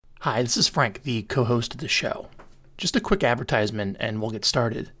Hi, this is Frank, the co-host of the show. Just a quick advertisement and we'll get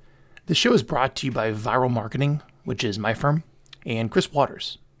started. The show is brought to you by Viral Marketing, which is my firm, and Chris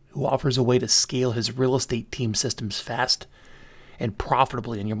Waters, who offers a way to scale his real estate team systems fast and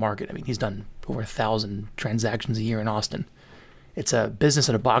profitably in your market. I mean, he's done over 1,000 transactions a year in Austin. It's a business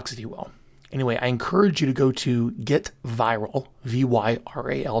in a box, if you will. Anyway, I encourage you to go to getviral,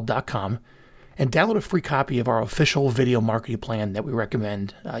 VYRAL.com, and download a free copy of our official video marketing plan that we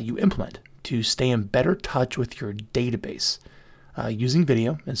recommend you implement to stay in better touch with your database using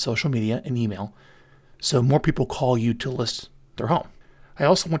video and social media and email so more people call you to list their home. I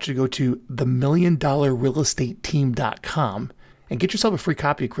also want you to go to themilliondollarrealestateteam.com and get yourself a free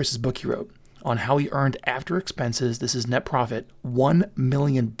copy of Chris's book he wrote on how he earned after expenses, this is net profit, $1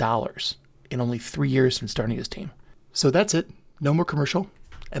 million in only 3 years since starting his team. So that's it. No more commercial.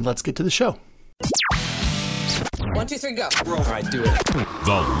 And let's get to the show. 1, 2, 3, go. All right, do it.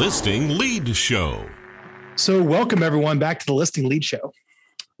 The Listing Lead Show. So welcome everyone back to the Listing Lead Show,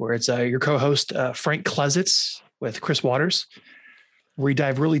 where it's your co-host Frank Klesitz with Chris Waters, where we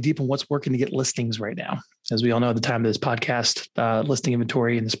dive really deep in what's working to get listings right now. As we all know, at the time of this podcast, listing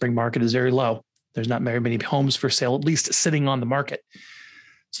inventory in the spring market is very low. There's not very many homes for sale, at least sitting on the market.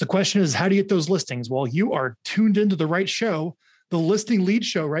 So the question is, how do you get those listings? Well, you are tuned into the right show, the Listing Lead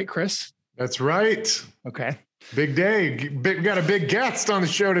Show, right, Chris? That's right. Okay. Big day. We got a big guest on the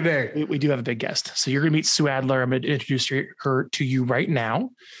show today. We do have a big guest. So you're going to meet Sue Adler. I'm going to introduce her to you right now.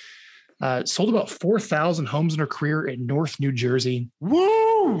 Sold about 4,000 homes in her career in North New Jersey.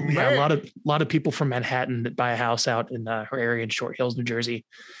 Woo! Yeah, a lot of people from Manhattan that buy a house out in her area in Short Hills, New Jersey.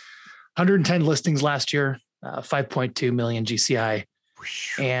 110 listings last year, 5.2 million GCI.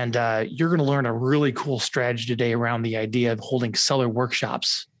 And you're going to learn a really cool strategy today around the idea of holding seller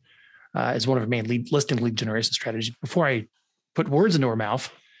workshops as one of our main listing lead generation strategies. Before I put words into her mouth,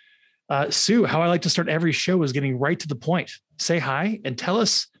 Sue, how I like to start every show is getting right to the point. Say hi and tell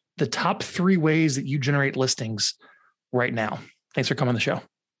us the top 3 ways that you generate listings right now. Thanks for coming on the show.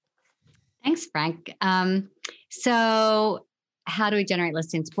 Thanks, Frank. So how do we generate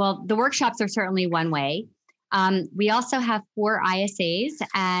listings? Well, the workshops are certainly one way. We also have 4 ISAs,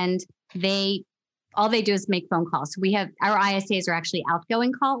 and all they do is make phone calls. So our ISAs are actually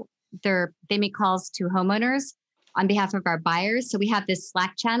outgoing call. They make calls to homeowners on behalf of our buyers. So we have this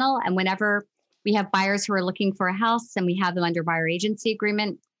Slack channel, and whenever we have buyers who are looking for a house and we have them under buyer agency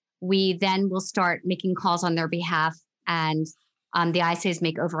agreement, we then will start making calls on their behalf, and the ISAs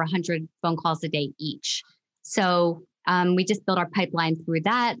make over 100 phone calls a day each. So we just build our pipeline through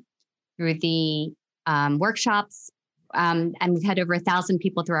that, through the workshops, and we've had over 1,000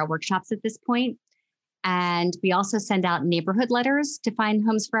 people through our workshops at this point. And we also send out neighborhood letters to find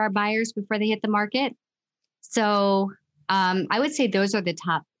homes for our buyers before they hit the market. So I would say those are the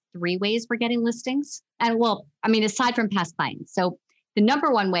top 3 ways we're getting listings. And aside from past clients. So the number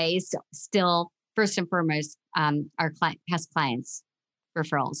 1 way is still, first and foremost, our past clients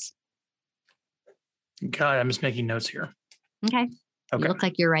referrals. God, I'm just making notes here. Okay. You look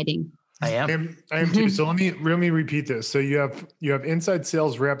like you're writing. I am. I am too. So let me repeat this. So you have inside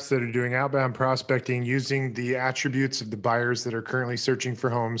sales reps that are doing outbound prospecting using the attributes of the buyers that are currently searching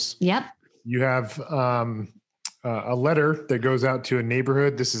for homes. Yep. You have a letter that goes out to a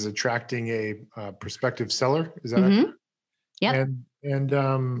neighborhood. This is attracting a prospective seller. Is that accurate? Yep. And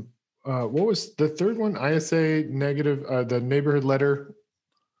what was the third one? ISA negative, the neighborhood letter.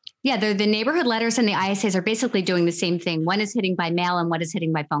 Yeah, the neighborhood letters and the ISAs are basically doing the same thing. One is hitting by mail and one is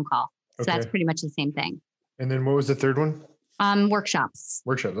hitting by phone call. So that's pretty much the same thing. And then what was the third one? Workshops.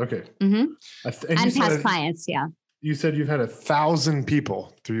 Workshops. Okay. Mm-hmm. And past clients. Yeah. You said you've had 1,000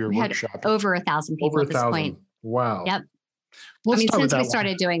 people through your workshop. Over 1,000 people at this point. Wow. Yep. Since we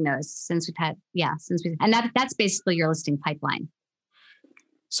started doing those, and that's basically your listing pipeline.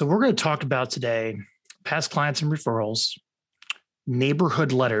 So we're going to talk about today past clients and referrals,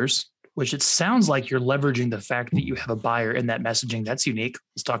 neighborhood letters, which it sounds like you're leveraging the fact that you have a buyer in that messaging. That's unique.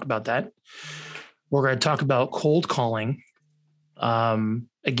 Let's talk about that. We're going to talk about cold calling.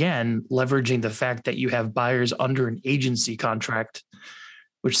 Again, leveraging the fact that you have buyers under an agency contract,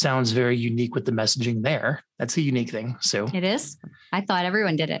 which sounds very unique with the messaging there. That's a unique thing, Sue. It is. I thought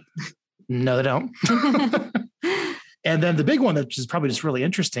everyone did it. No, they don't. And then the big one, which is probably just really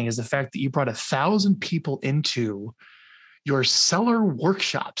interesting, is the fact that you brought 1,000 people into your seller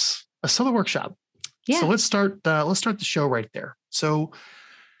workshops. A seller workshop. Yeah. So let's start the show right there. So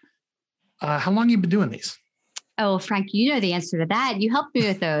how long have you been doing these? Oh, Frank, you know the answer to that. You helped me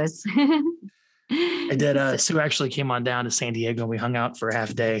with those. I did. Sue actually came on down to San Diego and we hung out for a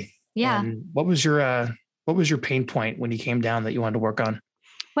half day. Yeah. And what was your pain point when you came down that you wanted to work on?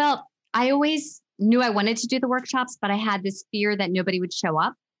 Well, I always knew I wanted to do the workshops, but I had this fear that nobody would show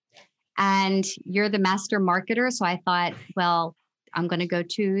up. And you're the master marketer. So I thought, well, I'm going to go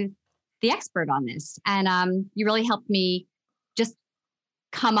to the expert on this. And you really helped me just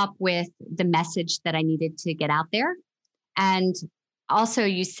come up with the message that I needed to get out there. And also,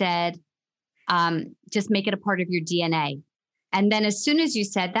 you said, just make it a part of your DNA. And then as soon as you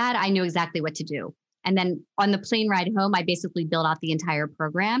said that, I knew exactly what to do. And then on the plane ride home, I basically built out the entire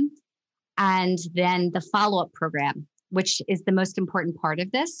program. And then the follow-up program, which is the most important part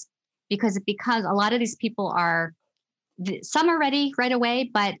of this, because a lot of these people are, some are ready right away,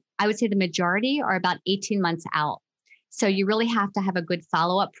 but I would say the majority are about 18 months out. So you really have to have a good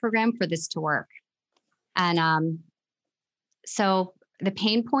follow-up program for this to work. And so the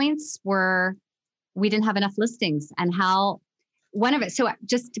pain points were, we didn't have enough listings, and how one of it. So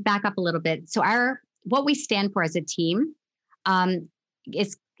just to back up a little bit. So what we stand for as a team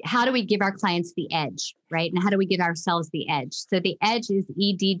is, how do we give our clients the edge, right? And how do we give ourselves the edge? So the edge is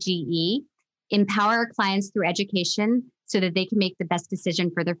EDGE, empower our clients through education so that they can make the best decision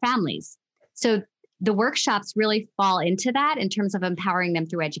for their families. So the workshops really fall into that in terms of empowering them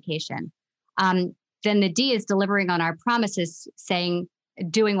through education. Then the D is delivering on our promises,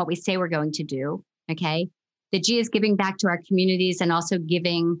 doing what we say we're going to do. Okay. The G is giving back to our communities and also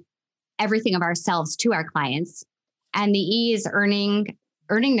giving everything of ourselves to our clients. And the E is earning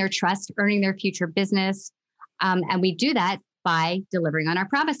their trust, earning their future business. And we do that by delivering on our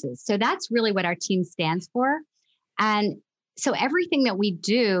promises. So that's really what our team stands for. And so everything that we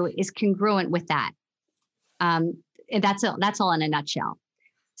do is congruent with that. And that's all in a nutshell.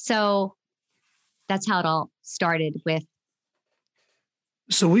 So that's how it all started with.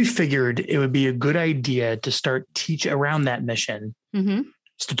 So we figured it would be a good idea to start teach around that mission,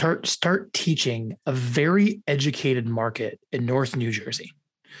 to start teaching a very educated market in North New Jersey.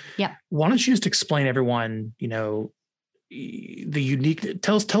 Yep. Why don't you just explain everyone, the unique,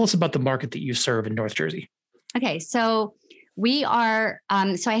 tell us about the market that you serve in North Jersey. Okay. So we are,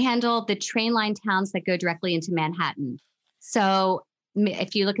 so I handle the train line towns that go directly into Manhattan. So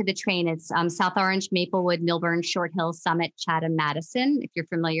if you look at the train, it's South Orange, Maplewood, Milburn, Short Hill, Summit, Chatham, Madison, if you're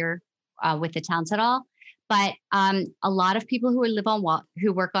familiar with the towns at all. But a lot of people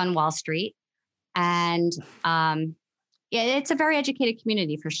who work on Wall Street. And it's a very educated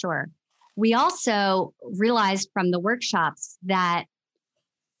community for sure. We also realized from the workshops that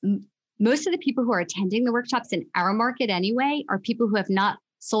most of the people who are attending the workshops in our market anyway are people who have not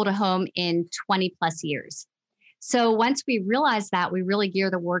sold a home in 20 plus years. So once we realize that, we really gear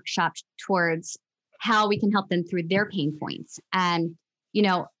the workshop towards how we can help them through their pain points. And,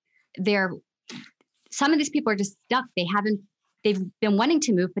 some of these people are just stuck. They've been wanting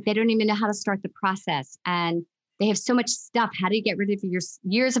to move, but they don't even know how to start the process. And they have so much stuff. How do you get rid of your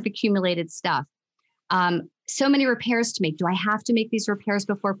years of accumulated stuff? So many repairs to make. Do I have to make these repairs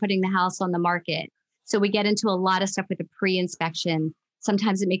before putting the house on the market? So we get into a lot of stuff with the pre-inspection.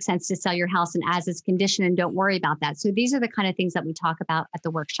 Sometimes it makes sense to sell your house in as is condition and don't worry about that. So these are the kind of things that we talk about at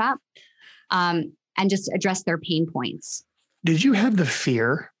the workshop, and just address their pain points. Did you have the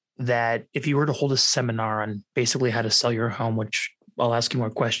fear that if you were to hold a seminar on basically how to sell your home, which I'll ask you more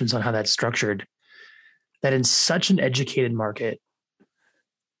questions on how that's structured, that in such an educated market,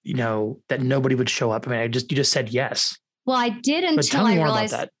 that nobody would show up? I mean, you just said yes. Well, I did until but tell me I more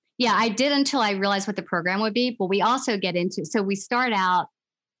realized. About that. Yeah, I did until I realized what the program would be. But we also get into, so we start out,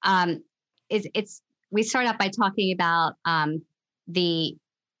 we start out by talking about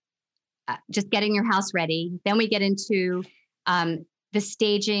just getting your house ready. Then we get into the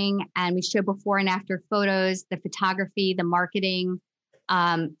staging, and we show before and after photos, the photography, the marketing,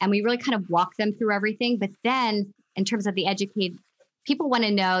 and we really kind of walk them through everything. But then in terms of the educate, people want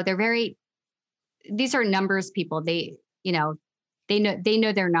to know, these are numbers people. They know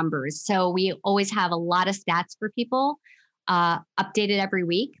their numbers. So we always have a lot of stats for people updated every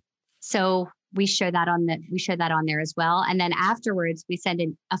week. So we show that on there as well. And then afterwards, we send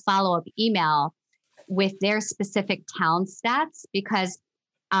in a follow-up email with their specific town stats, because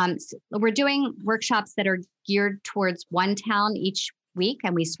we're doing workshops that are geared towards one town each week,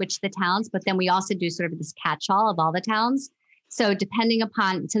 and we switch the towns, but then we also do sort of this catch-all of all the towns. So depending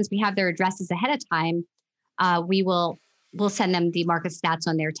upon, since we have their addresses ahead of time, we'll send them the market stats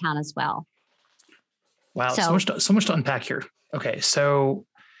on their town as well. Wow, so much to unpack here. Okay, so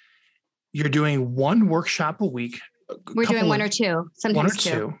you're doing one workshop a week. We're doing one or two, sometimes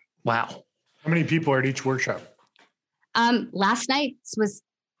two. Wow. How many people are at each workshop? Last night was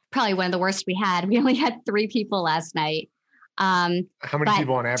probably one of the worst we had. We only had 3 people last night. How many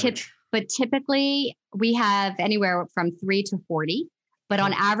people on average? But typically we have anywhere from 3 to 40. but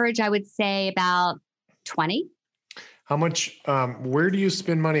on average, I would say about 20. How much, where do you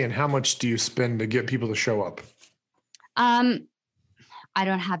spend money and how much do you spend to get people to show up? I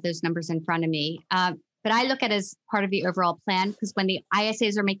don't have those numbers in front of me. But I look at it as part of the overall plan, because when the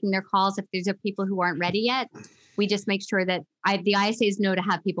ISAs are making their calls, if there's people who aren't ready yet, we just make sure that the ISAs know to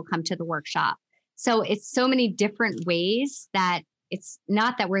have people come to the workshop. So it's so many different ways that it's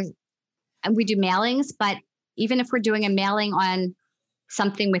not that we do mailings, but even if we're doing a mailing on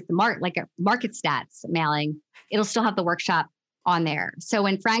something with the like a market stats mailing, it'll still have the workshop on there. So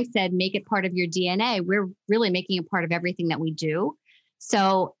when Frank said, make it part of your DNA, we're really making it part of everything that we do.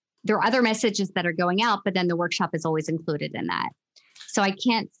 So there are other messages that are going out, but then the workshop is always included in that. So I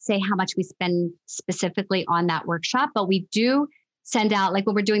can't say how much we spend specifically on that workshop, but we do send out, like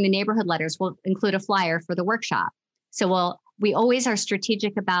when we're doing the neighborhood letters, we'll include a flyer for the workshop. So we always are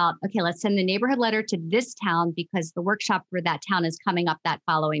strategic about, okay, let's send the neighborhood letter to this town because the workshop for that town is coming up that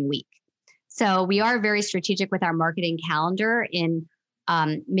following week. So we are very strategic with our marketing calendar in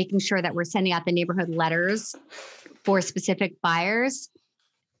making sure that we're sending out the neighborhood letters for specific buyers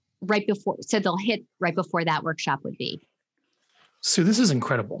right before, so they'll hit right before that workshop would be. So this is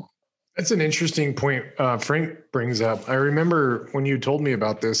incredible. That's an interesting point Frank brings up. I remember when you told me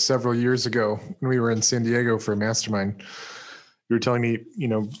about this several years ago when we were in San Diego for a mastermind, you were telling me,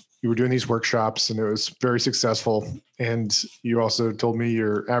 you were doing these workshops and it was very successful. And you also told me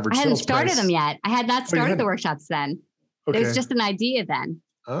your average sales price. I hadn't started them yet. I had not started the workshops then. Okay. It was just an idea then.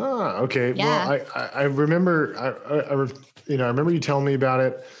 Ah, okay. Yeah. Well, I remember, I remember you telling me about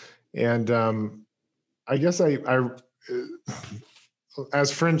it. And I guess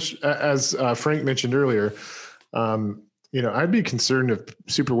as Frank mentioned earlier, I'd be concerned if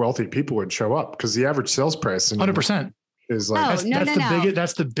super wealthy people would show up because the average sales price 100% is like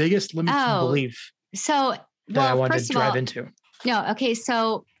that's the biggest limiting belief. So that I wanted to drive into. No, okay.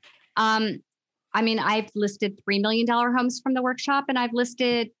 So, I've listed $3 million homes from the workshop, and I've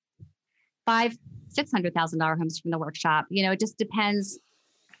listed $600,000 homes from the workshop. It just depends.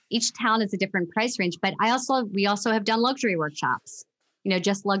 Each town is a different price range, but we also have done luxury workshops,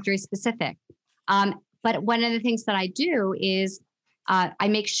 just luxury specific. But one of the things that I do is I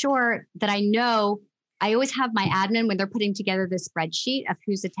make sure that I always have my admin when they're putting together the spreadsheet of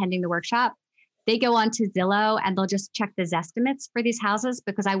who's attending the workshop. They go on to Zillow and they'll just check the estimates for these houses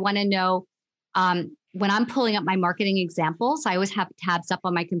because I want to know when I'm pulling up my marketing examples, I always have tabs up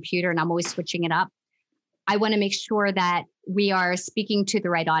on my computer and I'm always switching it up. I want to make sure that we are speaking to the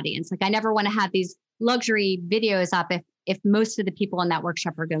right audience. Like I never want to have these luxury videos up if most of the people in that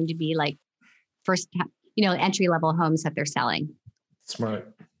workshop are going to be like first, entry level homes that they're selling.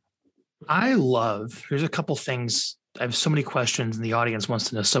 Smart. Here's a couple things. I have so many questions and the audience wants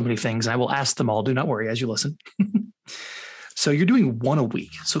to know so many things. I will ask them all. Do not worry as you listen. So you're doing one a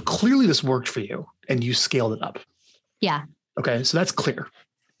week. So clearly this worked for you and you scaled it up. Yeah. Okay. So that's clear.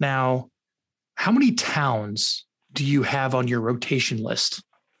 Now, how many towns do you have on your rotation list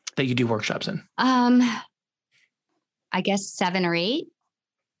that you do workshops in? I guess 7 or 8.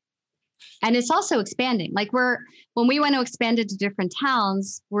 And it's also expanding. Like when we want to expand it to different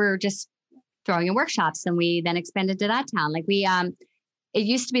towns, we're just throwing in workshops and we then expanded to that town. Like it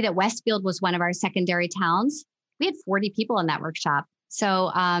used to be that Westfield was one of our secondary towns. We had 40 people in that workshop.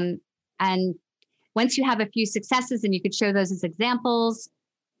 So, and once you have a few successes and you could show those as examples,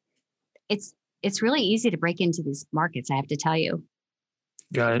 it's really easy to break into these markets, I have to tell you.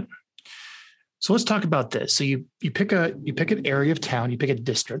 Got it. So let's talk about this. So you pick an area of town, you pick a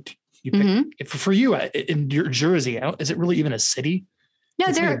district. You pick for you in Jersey. Is it really even a city?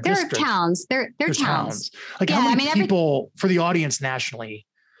 No, they're towns. They're towns. Like how many people for the audience nationally?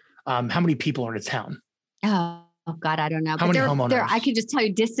 How many people are in a town? Oh God, I don't know. How many homeowners? I could just tell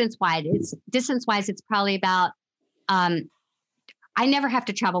you distance wise. It's probably about. I never have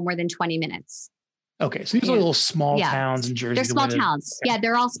to travel more than 20 minutes. Okay, so these are little small towns in Jersey. They're small towns. Okay. Yeah,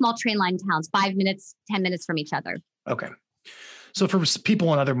 they're all small train line towns. 5 minutes, 10 minutes from each other. Okay. So for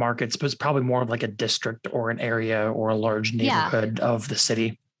people in other markets, but it's probably more of like a district or an area or a large neighborhood of the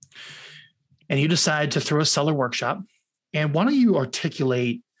city. And you decide to throw a seller workshop. And why don't you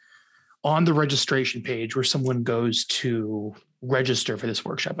articulate on the registration page where someone goes to register for this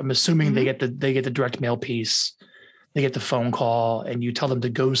workshop? I'm assuming they get the direct mail piece, they get the phone call, and you tell them to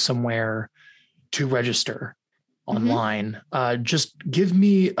go somewhere to register online. Just give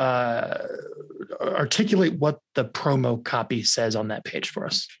me articulate what the promo copy says on that page for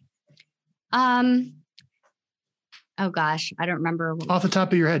us. Oh gosh, I don't remember. Off the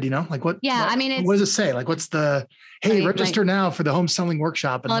top of your head, like what? Yeah, what does it say? Like, what's the register now for the home selling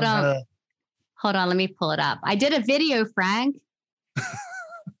workshop? And hold on, let me pull it up. I did a video, Frank.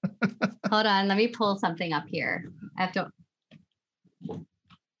 Hold on. Let me pull something up here. I have to.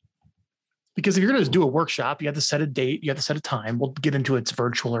 Because if you're going to do a workshop, you have to set a date, you have to set a time. We'll get into it's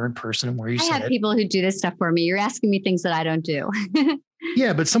virtual or in person and where you I set have it. people who do this stuff for me. You're asking me things that I don't do.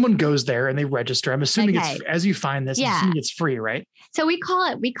 Yeah, but someone goes there and they register. I'm assuming Okay. it's, as you find this, I'm assuming it's free, right? So we call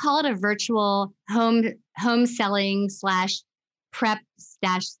it a virtual home selling / prep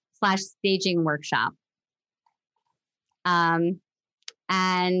 / staging workshop. And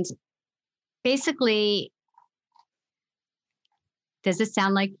basically, does this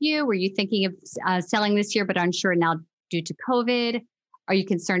sound like you? Were you thinking of selling this year, but unsure now due to COVID? Are you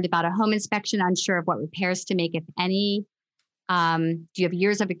concerned about a home inspection, unsure of what repairs to make, if any? Do you have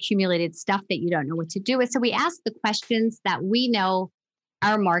years of accumulated stuff that you don't know what to do with? So we ask the questions that we know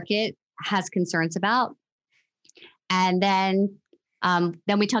our market has concerns about. And then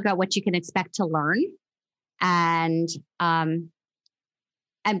we talk about what you can expect to learn. And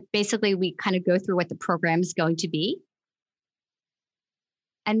basically we kind of go through what the program is going to be.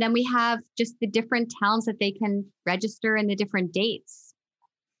 And then we have just the different towns that they can register and the different dates.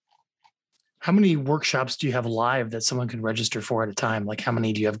 How many workshops do you have live that someone can register for at a time? Like how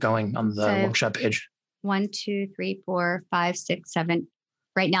many do you have going on the workshop page? 1, 2, 3, 4, 5, 6, 7.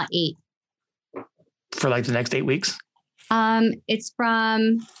 Right now, 8. For like the next 8 weeks? It's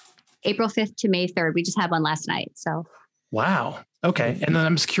from April 5th to May 3rd. We just had one last night. So. Wow. Okay. And then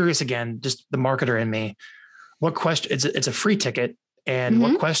I'm just curious again, just the marketer in me. What question? It's a free ticket. And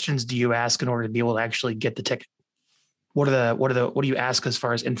what questions do you ask in order to be able to actually get the ticket? What do you ask as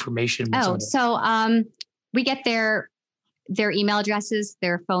far as information? We get their email addresses,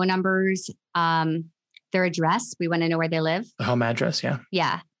 their phone numbers, their address. We want to know where they live. The home address. Yeah.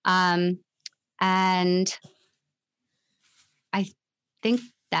 Yeah. And I think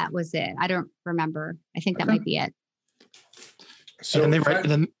that was it. I don't remember. I think that might be it. So and then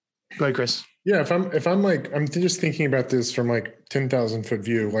go ahead, Chris. Yeah. If I'm like, I'm just thinking about this from like 10,000 foot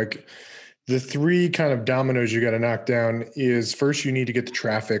view, like the 3 kind of dominoes you got to knock down is first, you need to get the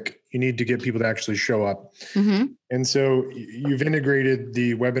traffic. You need to get people to actually show up. Mm-hmm. And so you've integrated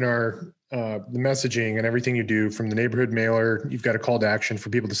the webinar, the messaging and everything you do from the neighborhood mailer. You've got a call to action for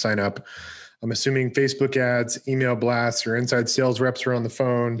people to sign up. I'm assuming Facebook ads, email blasts, your inside sales reps are on the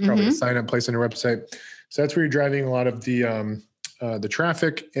phone, probably a sign up place on your website. So that's where you're driving a lot of the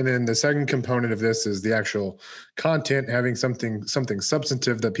traffic. And then the second component of this is the actual content, having something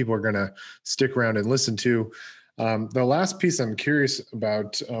substantive that people are going to stick around and listen to. The last piece I'm curious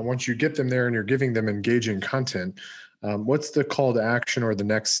about, once you get them there and you're giving them engaging content, what's the call to action or the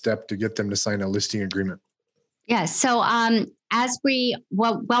next step to get them to sign a listing agreement? Yeah. So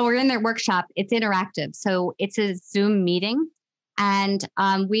while we're in their workshop, it's interactive. So it's a Zoom meeting. And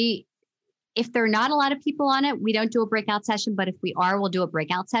if there are not a lot of people on it, we don't do a breakout session. But if we are, we'll do a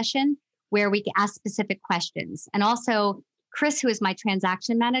breakout session where we can ask specific questions. And also Chris, who is my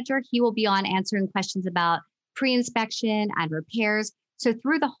transaction manager, he will be on answering questions about pre-inspection and repairs. So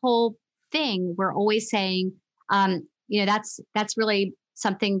through the whole thing, we're always saying, that's really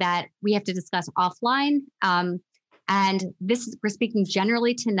something that we have to discuss offline. And we're speaking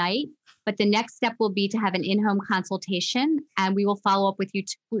generally tonight, but the next step will be to have an in-home consultation, and we will follow up with you.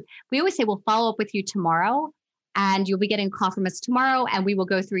 We always say we'll follow up with you tomorrow, and you'll be getting a call from us tomorrow, and we will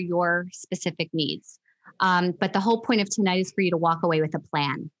go through your specific needs. But the whole point of tonight is for you to walk away with a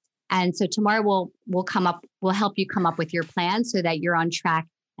plan. And so tomorrow we'll help you come up with your plan so that you're on track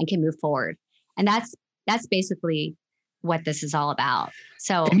and can move forward. And that's basically what this is all about.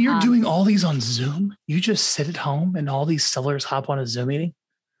 So, and you're doing all these on Zoom? You just sit at home and all these sellers hop on a Zoom meeting?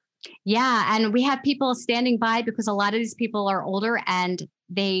 Yeah. And we have people standing by because a lot of these people are older and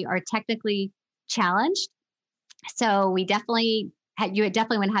they are technically challenged. So you definitely want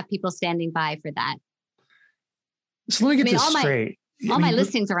to have people standing by for that. So let me get this straight. All my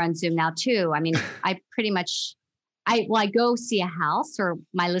listings are on Zoom now too. I mean, I pretty much, I go see a house, or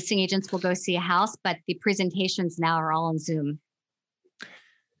my listing agents will go see a house, but the presentations now are all on Zoom.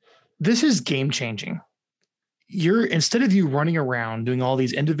 This is game changing. Instead of you running around doing all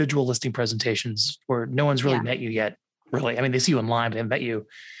these individual listing presentations where no one's really met you yet, really. I mean, they see you online, but they haven't met you.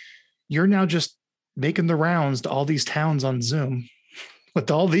 You're now just making the rounds to all these towns on Zoom with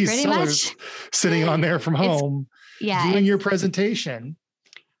all these pretty sellers sitting on there from home, doing your presentation.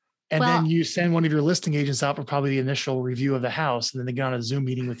 And then you send one of your listing agents out for probably the initial review of the house. And then they get on a Zoom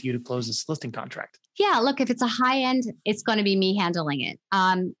meeting with you to close this listing contract. Yeah. Look, if it's a high end, it's going to be me handling it.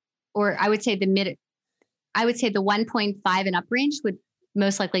 Or I would say the 1.5 and up range would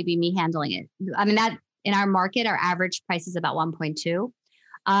most likely be me handling it. I mean, that in our market, our average price is about 1.2.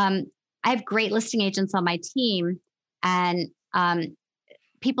 I have great listing agents on my team, and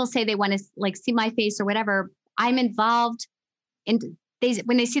People say they want to like see my face or whatever. I'm involved in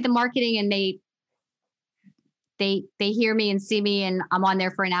when they see the marketing and they hear me and see me and I'm on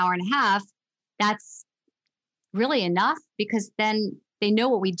there for an hour and a half. That's really enough because then they know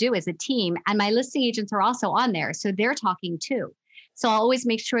what we do as a team. And my listing agents are also on there. So they're talking too. So I'll always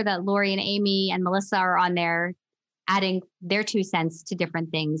make sure that Lori and Amy and Melissa are on there adding their 2 cents to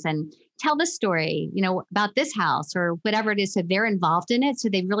different things and tell the story, about this house or whatever it is. So they're involved in it. So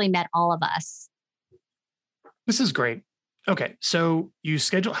they've really met all of us. This is great. Okay. So you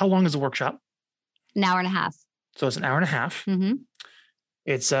schedule, how long is the workshop? An hour and a half. So it's an hour and a half. Mm-hmm.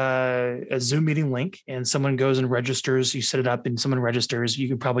 It's a Zoom meeting link and someone goes and registers. You set it up and someone registers. You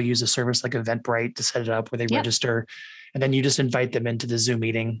could probably use a service like Eventbrite to set it up where they register. And then you just invite them into the Zoom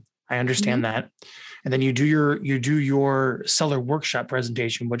meeting. I understand that. And then you do your seller workshop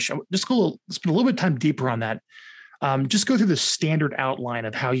presentation, which just spend a little bit of time deeper on that. Just go through the standard outline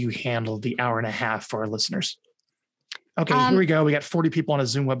of how you handle the hour and a half for our listeners. Okay, here we go. We got 40 people on a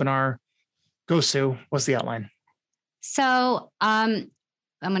Zoom webinar. Go, Sue. What's the outline? So I'm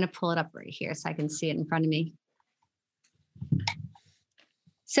going to pull it up right here so I can see it in front of me.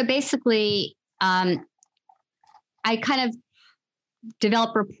 So basically, I kind of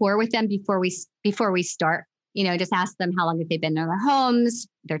develop rapport with them before we start. Just ask them how long have they been in their homes,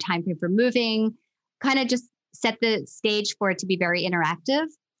 their time frame for moving, kind of just set the stage for it to be very interactive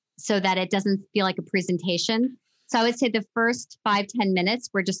so that it doesn't feel like a presentation. So I would say the first 5-10 minutes,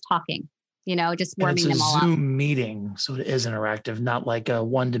 we're just talking, just warming them all up. It's a Zoom meeting, so it is interactive, not like a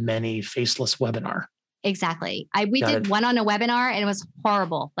one-to-many faceless webinar. Exactly. We did one on a webinar and it was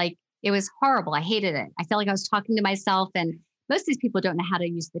horrible. Like it was horrible. I hated it. I felt like I was talking to myself and most of these people don't know how to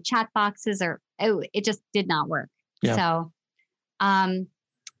use the chat boxes it just did not work. Yeah. So,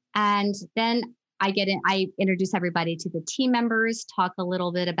 and then I introduce everybody to the team members, talk a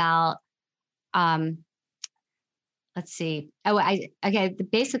little bit about, let's see.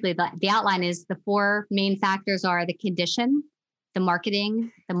 Basically the outline is the 4 main factors are the condition, the marketing,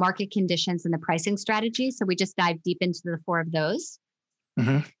 the market conditions, and the pricing strategy. So we just dive deep into the 4 of those.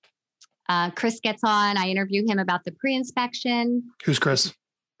 Mm-hmm. Chris gets on. I interview him about the pre-inspection. Who's Chris?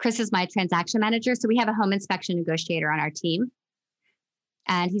 Chris is my transaction manager. So we have a home inspection negotiator on our team.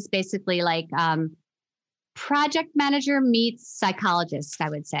 And he's basically like project manager meets psychologist, I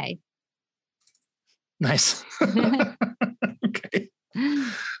would say. Nice. Okay. All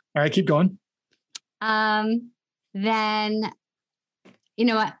right, keep going. Then,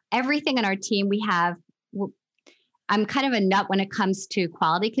 everything on our team I'm kind of a nut when it comes to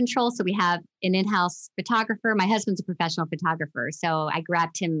quality control. So we have an in-house photographer. My husband's a professional photographer. So I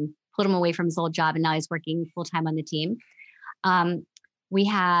grabbed him, pulled him away from his old job, and now he's working full-time on the team. We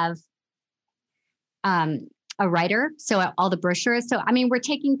have a writer. So all the brochures. So, we're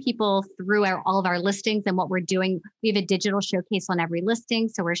taking people through all of our listings and what we're doing. We have a digital showcase on every listing.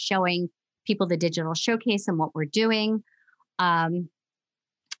 So we're showing people the digital showcase and what we're doing.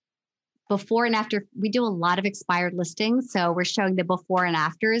 Before and after, we do a lot of expired listings. So we're showing the before and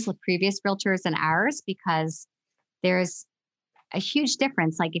afters of previous realtors and ours because there's a huge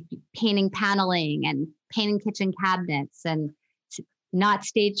difference. Like if painting paneling and painting kitchen cabinets and not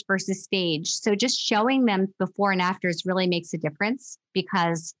stage versus stage. So just showing them before and afters really makes a difference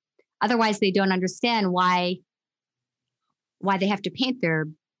because otherwise they don't understand why they have to paint their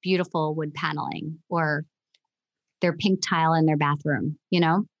beautiful wood paneling or their pink tile in their bathroom,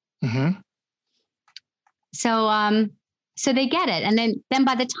 Mm-hmm. So they get it. And then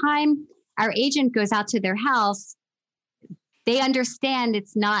by the time our agent goes out to their house, they understand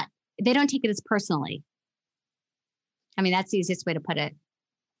they don't take it as personally. That's the easiest way to put it.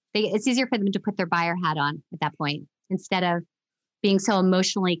 It's easier for them to put their buyer hat on at that point instead of being so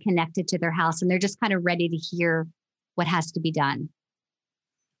emotionally connected to their house. And they're just kind of ready to hear what has to be done.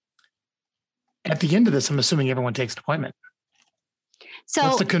 At the end of this, I'm assuming everyone takes an appointment. So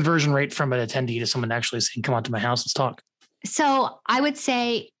what's the conversion rate from an attendee to someone actually saying, come out to my house, let's talk? So I would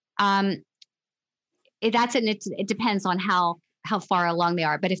say it depends on how far along they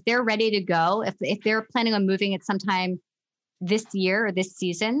are. But if they're ready to go, if they're planning on moving at some time this year or this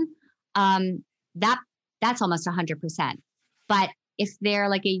season, that's almost 100%. But if they're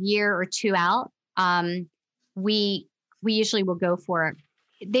like a year or 2 out, we usually will go for it.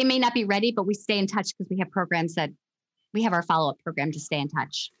 They may not be ready, but we stay in touch because we have programs that we have our follow-up program to stay in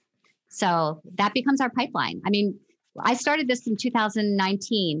touch. So that becomes our pipeline. I started this in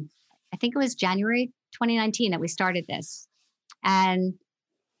 2019. I think it was January 2019 that we started this. And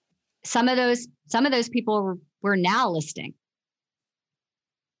some of those people were now listing.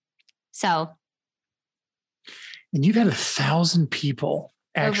 So. And you've had 1,000 people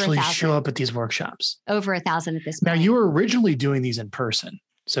actually show up at these workshops. Over 1,000 at this Now, point. you were originally doing these in person.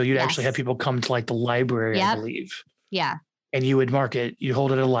 So you'd actually have Yes. people come to like the library, I believe. Yeah. And you would you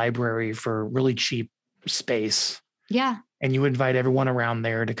hold it at a library for really cheap space. Yeah. And you would invite everyone around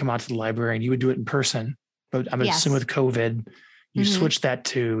there to come out to the library, and you would do it in person. But I'm assuming with COVID, you switched that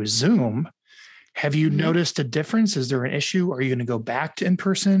to Zoom. Have you noticed a difference? Is there an issue? Are you going to go back to in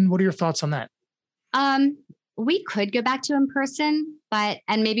person? What are your thoughts on that? We could go back to in person,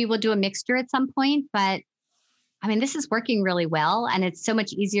 and maybe we'll do a mixture at some point. But I mean, this is working really well, and it's so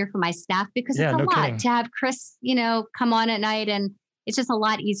much easier for my staff because it's a lot to have Chris, come on at night, and it's just a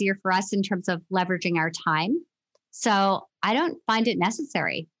lot easier for us in terms of leveraging our time. So I don't find it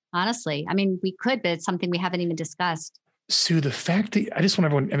necessary, honestly. I mean, we could, but it's something we haven't even discussed. Sue, the fact that I just want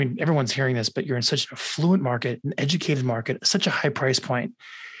everyone, I mean, everyone's hearing this, but you're in such an affluent market, an educated market, such a high price point,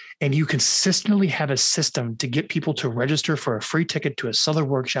 and you consistently have a system to get people to register for a free ticket to a seller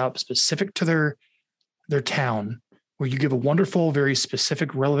workshop specific to their town, where you give a wonderful, very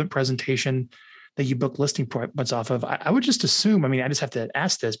specific, relevant presentation that you book listing points off of. I would just assume, I mean, I just have to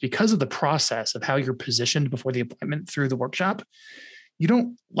ask this, because of the process of how you're positioned before the appointment through the workshop, you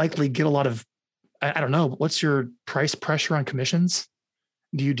don't likely get a lot of, I don't know, what's your price pressure on commissions?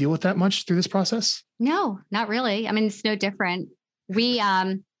 Do you deal with that much through this process? No, not really. I mean, it's no different.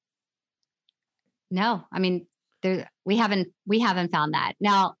 No, I mean, we haven't found that.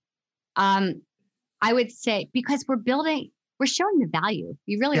 Now, I would say because we're showing the value.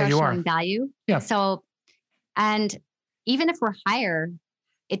 You really are showing value. Yeah. So, and even if we're higher,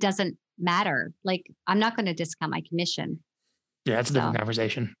 it doesn't matter. Like, I'm not going to discount my commission. Yeah, that's a different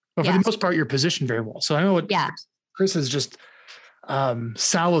conversation. But for the most part, you're positioned very well. So I know what Chris is just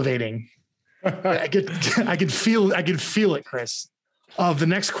salivating. I can feel it, Chris. The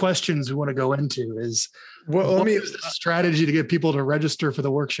next questions we want to go into is what is the strategy to get people to register for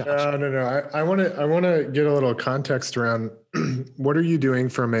the workshops? No. I want to get a little context around what are you doing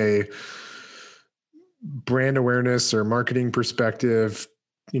from a brand awareness or marketing perspective?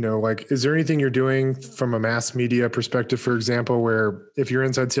 Like, is there anything you're doing from a mass media perspective, for example, where if your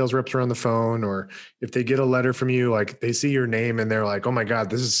inside sales reps are on the phone, or if they get a letter from you, like they see your name and they're like, oh my God,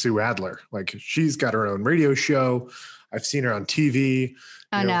 this is Sue Adler. Like, she's got her own radio show. I've seen her on TV.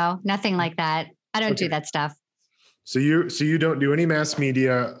 No, nothing like that. I don't do that stuff. So you don't do any mass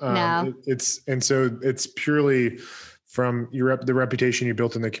media. No. It's purely from the reputation you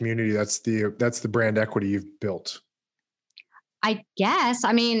built in the community. That's the brand equity you've built. I guess.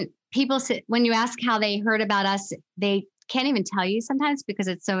 I mean, people when you ask how they heard about us, they can't even tell you sometimes because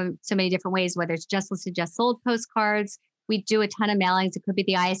it's so many different ways, whether it's just listed, just sold postcards. We do a ton of mailings. It could be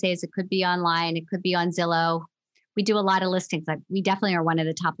the ISAs. It could be online. It could be on Zillow. We do a lot of listings. Like, we definitely are one of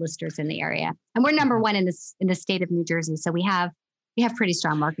the top listers in the area, and we're number one in the state of New Jersey. So we have pretty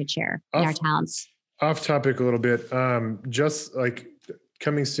strong market share in our towns. Off topic a little bit. Just like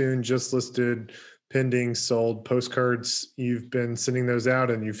coming soon, just listed, pending, sold postcards. You've been sending those out,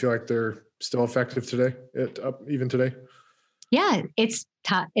 and you feel like they're still effective today, even today? Yeah, it's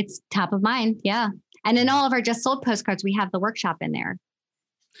top of mind. Yeah, and in all of our just sold postcards, we have the workshop in there.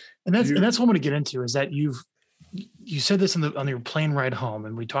 And that's what I want to get into is that you said this on your plane ride home,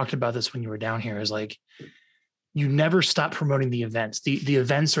 and we talked about this when you were down here, is like, you never stop promoting the events. The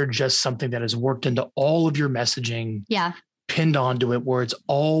events are just something that is worked into all of your messaging, pinned onto it, where it's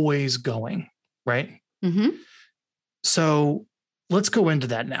always going, right? Mm-hmm. So let's go into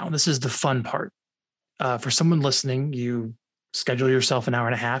that now. This is the fun part. For someone listening, you schedule yourself an hour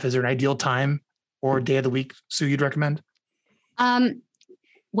and a half. Is there an ideal time or day of the week, Sue, you'd recommend?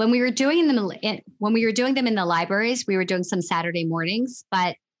 When we were doing them in the libraries, we were doing some Saturday mornings,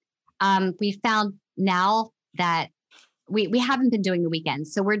 but we found now that we haven't been doing the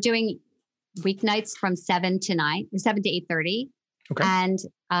weekends. So we're doing weeknights from 7 to 8:30. Okay. And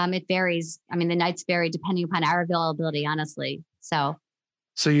it varies. I mean, the nights vary depending upon our availability, honestly. So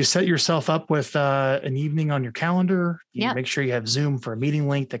you set yourself up with an evening on your calendar. You make sure you have Zoom for a meeting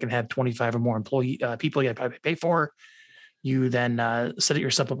link that can have 25 or more people you have to pay for. You then set it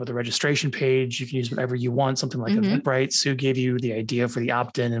yourself up with a registration page. You can use whatever you want, something like Eventbrite. Sue gave you the idea for the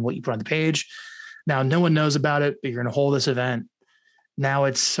opt-in and what you put on the page. Now, no one knows about it, but you're going to hold this event. Now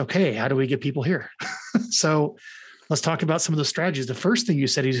it's okay. How do we get people here? So let's talk about some of the strategies. The first thing you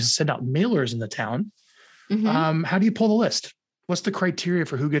said is to send out mailers in the town. Mm-hmm. How do you pull the list? What's the criteria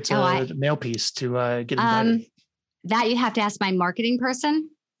for who gets a mail piece to get invited? That you have to ask my marketing person.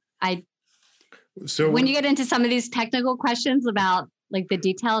 So when you get into some of these technical questions about like the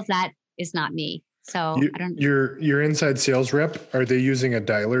details, that is not me. So I don't. Your inside sales rep, are they using a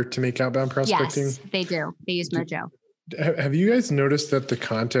dialer to make outbound prospecting? Yes, they do. They use Mojo. Have you guys noticed that the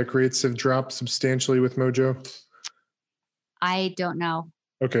contact rates have dropped substantially with Mojo? I don't know.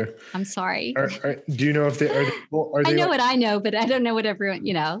 Okay. I'm sorry. Do you know if they are I know like, what I know, but I don't know what everyone,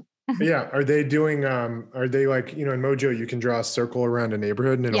 yeah. Are they doing, are they like, in Mojo, you can draw a circle around a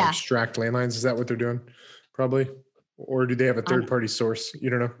neighborhood and it'll Yeah. extract landlines. Is that what they're doing? Probably. Or do they have a third party source? You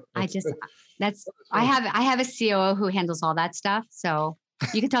don't know. I have a COO who handles all that stuff. So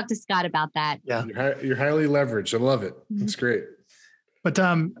you can talk to Scott about that. Yeah. You're highly leveraged. I love it. It's great. But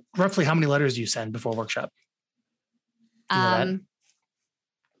roughly how many letters do you send before workshop? Do you know that?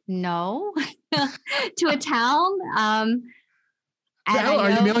 No, to a town.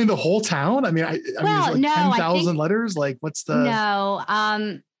 Are you mailing the whole town? I mean, I mean, like no, 10,000 letters. Like, what's the? No,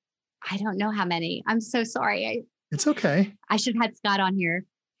 I don't know how many. I'm so sorry. It's okay. I should have had Scott on here.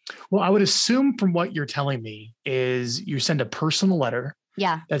 Well, I would assume from what you're telling me is you send a personal letter.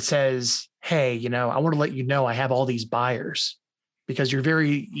 Yeah. That says, hey, I want to let you know I have all these buyers, because you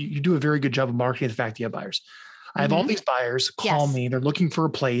do a very good job of marketing the fact that you have buyers. I have all these buyers. Call me. They're looking for a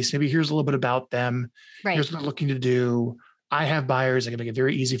place. Maybe here's a little bit about them. Right. Here's what they're looking to do. I have buyers. I can make it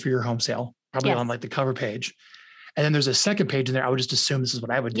very easy for your home sale, probably on like the cover page. And then there's a second page in there. I would just assume this is what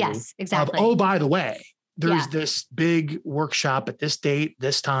I would do. Yes, exactly. Oh, by the way, there's this big workshop at this date,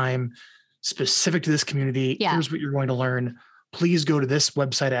 this time, specific to this community. Yeah. Here's what you're going to learn. Please go to this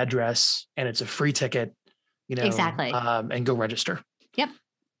website address, and it's a free ticket, exactly. And go register. Yep.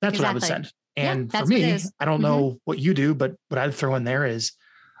 That's what I would send. And for what me, I don't know what you do, but what I'd throw in there is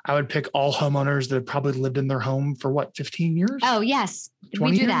I would pick all homeowners that have probably lived in their home for 15 years? Oh, yes.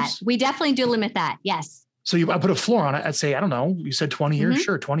 We do that. We definitely do limit that. Yes. So I put a floor on it. I'd say, I don't know, you said 20 years.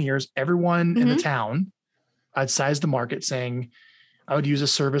 Sure. 20 years. Everyone in the town, I'd size the market saying I would use a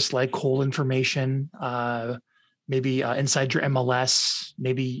service like Cold Information, maybe inside your MLS,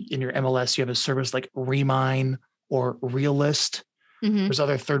 maybe in your MLS, you have a service like Remine or Realist. There's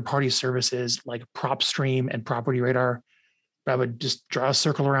other third-party services like PropStream and Property Radar. But I would just draw a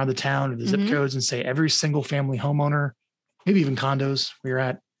circle around the town of the zip codes and say every single family homeowner, maybe even condos where you're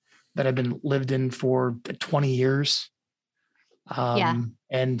at, that have been lived in for 20 years. And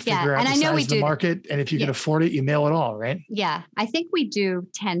figure out the size of the market. And if you can afford it, you mail it all, right? Yeah. I think we do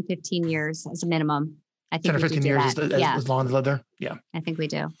 10, 15 years as a minimum. I think 10 or 15 years as long as they live there. Yeah. I think we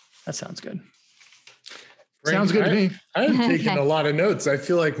do. That sounds good. Frank, sounds good to me. I've taken a lot of notes. I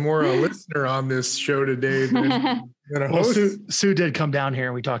feel like more a listener on this show today than a host. Well, Sue did come down here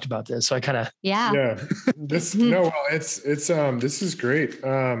and we talked about this. So I kind of, this is great.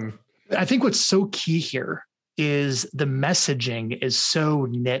 I think what's so key here is the messaging is so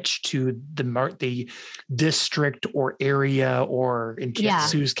niche to the district or area, or in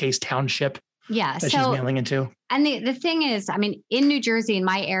Sue's case, township. Yeah. That she's mailing into. And the thing is, I mean, in New Jersey, in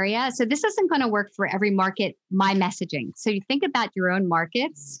my area, so this isn't going to work for every market, my messaging. So you think about your own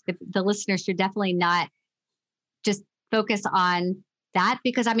markets. The listeners should definitely not just focus on that,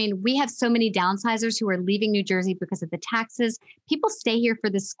 because I mean, we have so many downsizers who are leaving New Jersey because of the taxes. People stay here for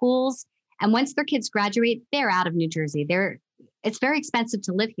the schools. And once their kids graduate, they're out of New Jersey. It's very expensive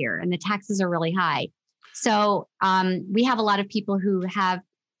to live here and the taxes are really high. So we have a lot of people who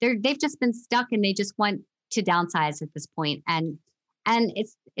they've just been stuck and they just want to downsize at this point. And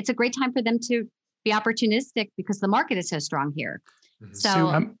it's a great time for them to be opportunistic because the market is so strong here.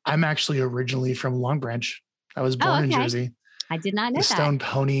 So I'm actually originally from Long Branch. I was born in Jersey. I did not know that. Stone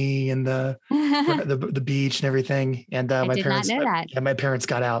Pony and the beach and everything. And my parents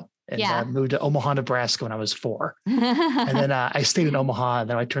got out and moved to Omaha, Nebraska when I was 4. And then I stayed in Omaha. And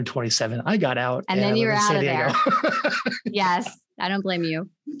then I turned 27. I got out. And then you were out of there. Yes. I don't blame you.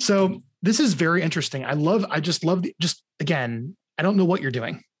 So this is very interesting. I just love again, I don't know what you're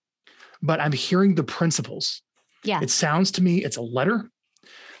doing, but I'm hearing the principles. Yeah. It sounds to me, it's a letter.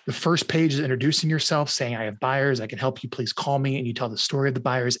 The first page is introducing yourself, saying, I have buyers. I can help you. Please call me. And you tell the story of the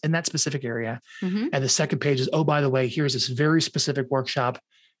buyers in that specific area. And the second page is, oh, by the way, here's this very specific workshop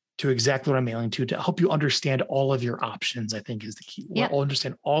to exactly what I'm mailing to help you understand all of your options, I think is the key. Yep. We'll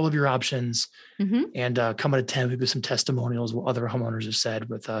understand all of your options and come and attend with some testimonials, what other homeowners have said,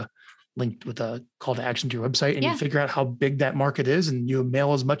 with a link with a call to action to your website, and you figure out how big that market is and you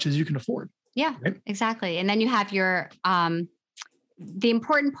mail as much as you can afford. Yeah, right? Exactly. And then you have your, the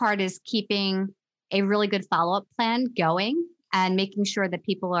important part is keeping a really good follow-up plan going and making sure that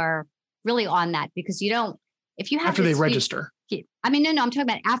people are really on that, because if you have after they register. I mean, no, I'm talking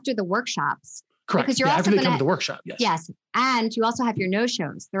about after the workshops. Correct. Because you're also after they come to the workshop. Yes. Yes. And you also have your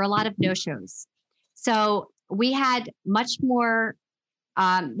no-shows. There are a lot of much more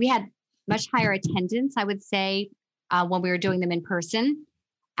much higher attendance, I would say, when we were doing them in person.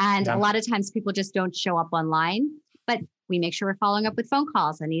 And a lot of times people just don't show up online, but we make sure we're following up with phone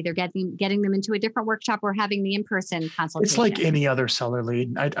calls and either getting them into a different workshop or having the in-person consultation. It's like any other seller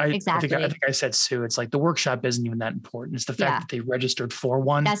lead. Exactly. I think I said, Sue, it's like the workshop isn't even that important. It's the fact that they registered for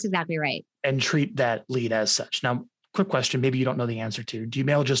one. That's exactly right. And treat that lead as such. Now, quick question, maybe you don't know the answer to. Do you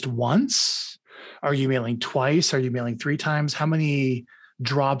mail just once? Are you mailing twice? Are you mailing 3 times? How many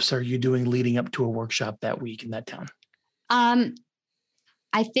drops are you doing leading up to a workshop that week in that town?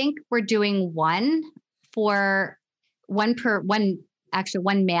 I think we're doing one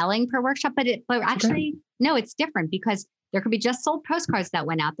mailing per workshop, but actually, no, it's different because there could be just sold postcards that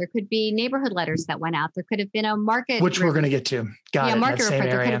went out. There could be neighborhood letters that went out. There could have been a market. Which we're going to get to. Market report.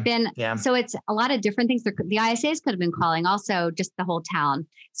 There could have been. Yeah. So it's a lot of different things. The ISAs could have been calling also just the whole town.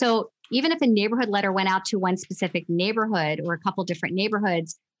 So even if a neighborhood letter went out to one specific neighborhood or a couple different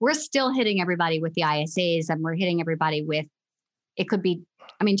neighborhoods, we're still hitting everybody with the ISAs and we're hitting everybody with, it could be,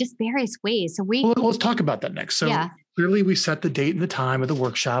 just various ways. So let's talk about that next. So clearly we set the date and the time of the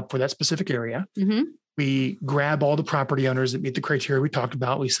workshop for that specific area. Mm-hmm. We grab all the property owners that meet the criteria we talked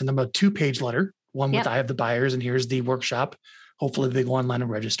about. We send them a 2-page letter, one with I have the buyers and here's the workshop. Hopefully they go online and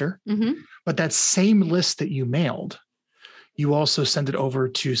register. Mm-hmm. But that same list that you mailed, you also send it over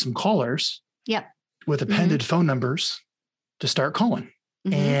to some callers with appended phone numbers to start calling.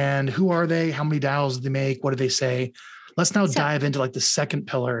 Mm-hmm. And who are they? How many dials do they make? What do they say? Let's now dive into like the second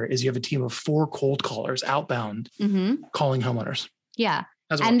pillar is you have a team of 4 cold callers outbound calling homeowners. Yeah.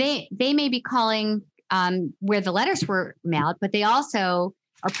 And they may be calling where the letters were mailed, but they also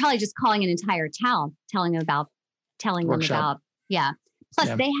are probably just calling an entire town, telling them about. Plus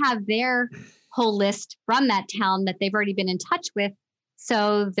they have their whole list from that town that they've already been in touch with.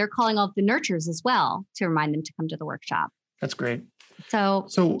 So they're calling all the nurtures as well to remind them to come to the workshop. That's great. So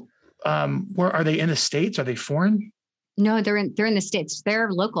where are they in the States? Are they foreign? No, they're in the States.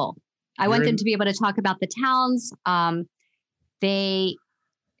 They're local. I want them to be able to talk about the towns. They,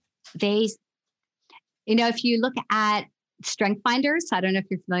 if you look at Strength Finders, I don't know if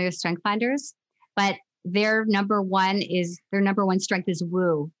you're familiar with Strength Finders, but their number one strength is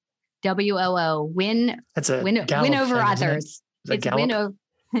woo, WOO, win. That's a win over thing, others. It's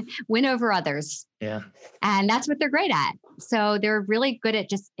win over others. Yeah. And that's what they're great at. So they're really good at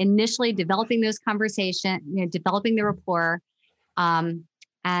just initially developing those conversations, developing the rapport. And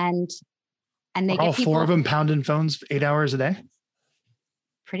they all 4 of them pounding phones 8 hours a day.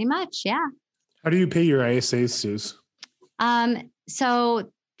 Pretty much. Yeah. How do you pay your ISAs, Suze?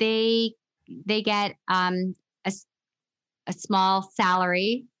 So they get a small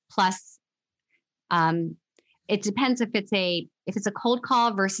salary plus it depends if it's a cold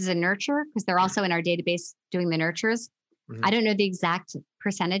call versus a nurture, because they're also in our database doing the nurtures. Mm-hmm. I don't know the exact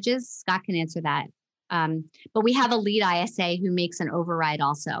percentages. Scott can answer that. But we have a lead ISA who makes an override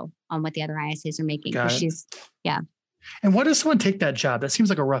also on what the other ISAs are making. And what does someone take that job? That seems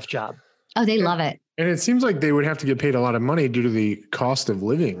like a rough job. Oh, they love it. And it seems like they would have to get paid a lot of money due to the cost of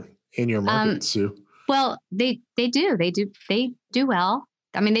living in your market, Sue. Well, they do well.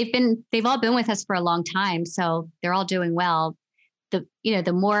 They've all been with us for a long time, so they're all doing well.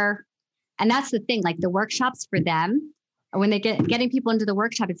 The more, and that's the thing, like the workshops for them, when they getting people into the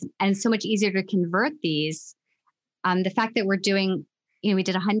workshop, it's so much easier to convert these. The fact that we're doing, we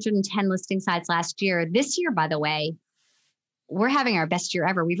did 110 listing sites last year. This year, by the way, we're having our best year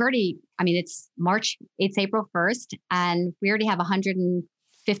ever. We've already, it's March, it's April 1st, and we already have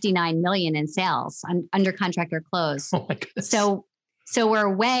 159 million in sales under contract or close. Oh my goodness. So we're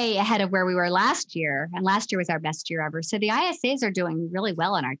way ahead of where we were last year, and last year was our best year ever. So the ISAs are doing really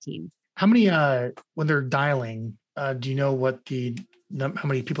well on our team. How many, when they're dialing, do you know how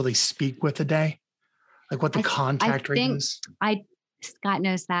many people they speak with a day? Like what the contact rate is? Scott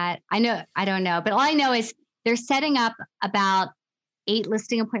knows that. I don't know, but all I know is they're setting up about 8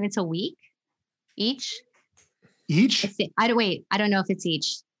 listing appointments a week each. Each? I don't know if it's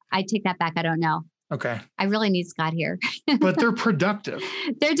each. I take that back. I don't know. Okay. I really need Scott here. But they're productive.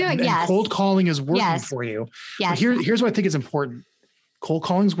 They're doing, and cold calling is working for you. Yes. Here's what I think is important. Cold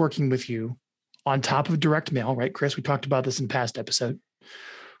calling is working with you on top of direct mail, right, Chris? We talked about this in past episode.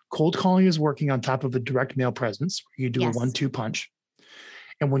 Cold calling is working on top of a direct mail presence where you do a 1-2 punch.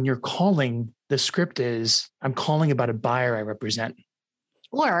 And when you're calling, the script is, I'm calling about a buyer I represent.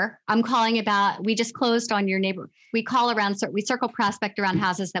 Or I'm calling about, we just closed on your neighbor. We circle prospect around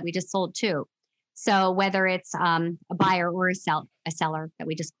houses that we just sold to. So whether it's a buyer or a seller that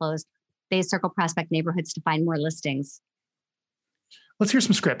we just closed, they circle prospect neighborhoods to find more listings. Let's hear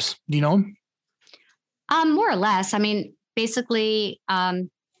some scripts. Do you know them? More or less. Basically,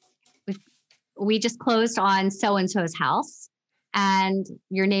 we just closed on so-and-so's house, and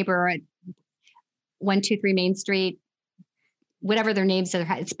your neighbor at 123 Main Street, whatever their names are,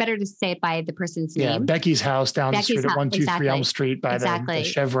 it's better to say it by the person's name. Becky's house down the street at 123 Elm Street by the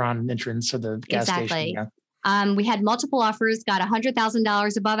Chevron entrance of the gas station. Yeah. We had multiple offers, got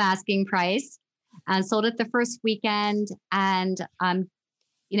 $100,000 above asking price, and sold it the first weekend. And,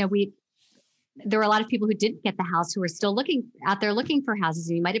 there were a lot of people who didn't get the house who are still out there looking for houses.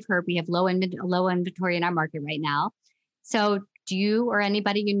 And you might have heard we have low inventory in our market right now. So do you or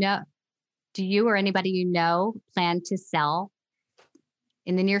anybody you know plan to sell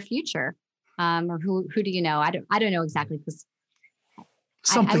in the near future? Or who do you know? I don't know exactly, because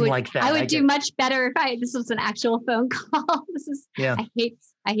something like that. I would do much better if this was an actual phone call.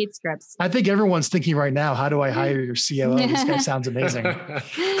 I hate scripts. I think everyone's thinking right now, how do I hire your COO? This guy sounds amazing.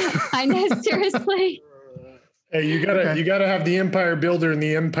 I know, seriously. Hey, you gotta have the empire builder and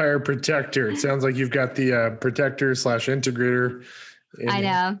the empire protector. It sounds like you've got the protector / integrator. I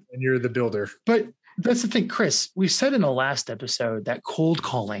know. And you're the builder. But that's the thing, Chris, we said in the last episode that cold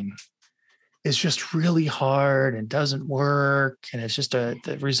calling is just really hard and doesn't work. And it's just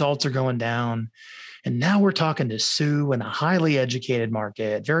the results are going down. And now we're talking to Sue in a highly educated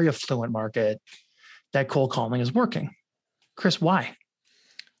market, very affluent market, that cold calling is working. Chris, why?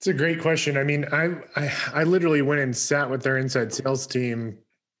 It's a great question. I mean, I literally went and sat with their inside sales team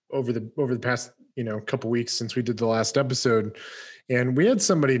over the past, couple weeks since we did the last episode. And we had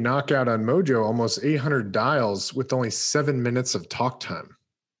somebody knock out on Mojo almost 800 dials with only 7 minutes of talk time.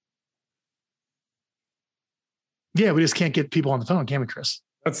 Yeah, we just can't get people on the phone, can we, Chris?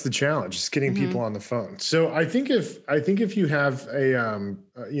 That's the challenge, is getting people on the phone. So I think if you have a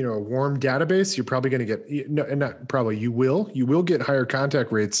warm database, you're probably going to get, you will get higher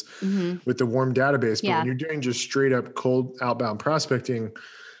contact rates with the warm database. But when you're doing just straight up cold outbound prospecting,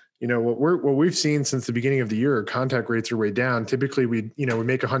 what we've seen since the beginning of the year, contact rates are way down. Typically we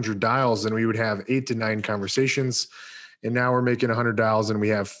make 100 dials and we would have 8 to 9 conversations. And now we're making 100 dials and we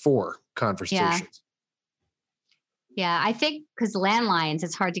have 4 conversations. Yeah, I think because landlines,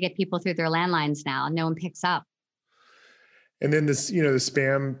 it's hard to get people through their landlines now. No one picks up. And then this, the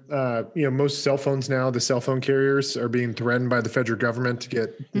spam, most cell phones now, the cell phone carriers are being threatened by the federal government to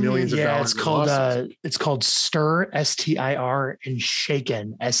get millions of dollars. It's called STIR, STIR, and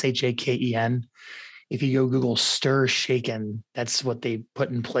Shaken, SHAKEN. If you go Google STIR Shaken, that's what they put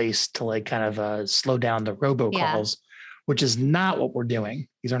in place to slow down the robocalls. Which is not what we're doing.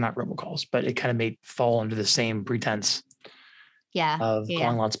 These are not robocalls, but it kind of may fall under the same pretense of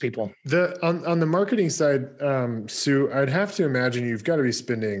calling lots of people. On the marketing side, Sue, I'd have to imagine you've got to be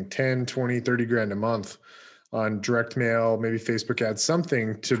spending 10, 20, 30 grand a month on direct mail, maybe Facebook ads,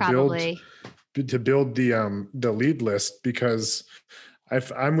 something to build the lead list, because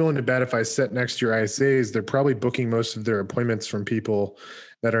I'm willing to bet if I sit next to your ISAs, they're probably booking most of their appointments from people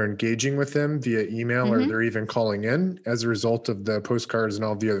that are engaging with them via email, or they're even calling in as a result of the postcards and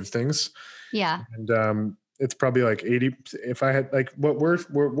all the other things. Yeah. And it's probably like 80. If I had what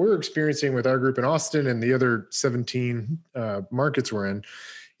we're experiencing with our group in Austin and the other 17 markets we're in,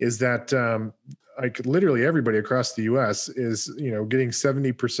 is that literally everybody across the US is, getting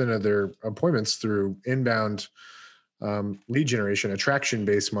 70% of their appointments through inbound lead generation,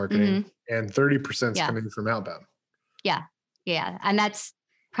 attraction-based marketing, and 30% is coming from outbound. Yeah. Yeah. And that's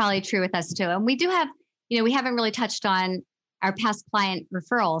probably true with us too. And we do have, we haven't really touched on our past client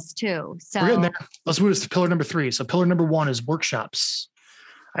referrals too. So we're getting there. Let's move to pillar number 3. So pillar number 1 is workshops.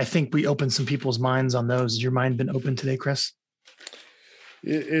 I think we opened some people's minds on those. Has your mind been open today, Chris?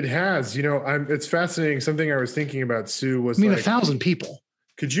 It has. It's fascinating. Something I was thinking about, Sue, was 1,000 people.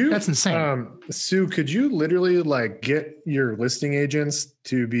 Could you? That's insane. Sue, could you literally get your listing agents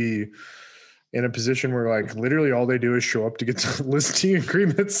to be in a position where literally all they do is show up to get the listing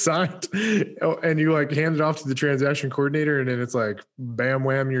agreement signed, and you hand it off to the transaction coordinator, and then it's bam,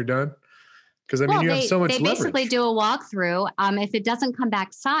 wham, you're done? Because you have so much leverage. They basically do a walkthrough. If it doesn't come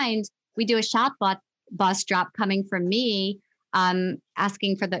back signed, we do a shot bus drop coming from me,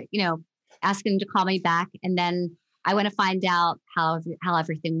 asking for asking to call me back, and then I want to find out how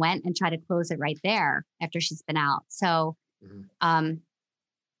everything went and try to close it right there after she's been out. So,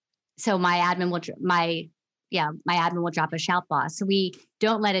 so my admin will drop a shout boss. So we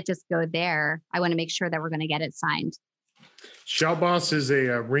don't let it just go there. I want to make sure that we're going to get it signed. Shout boss is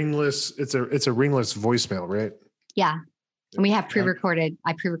a ringless. It's a ringless voicemail, right? Yeah, and we have pre-recorded.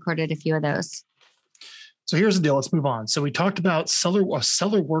 I pre-recorded a few of those. So here's the deal. Let's move on. So we talked about seller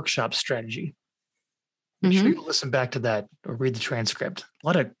workshop strategy. Make sure you listen back to that or read the transcript. A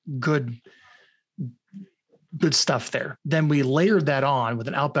lot of good good stuff there. Then we layered that on with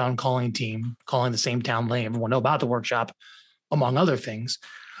an outbound calling team, calling the same town, letting everyone know about the workshop, among other things.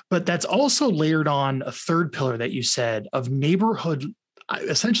 But that's also layered on a third pillar that you said of neighborhood.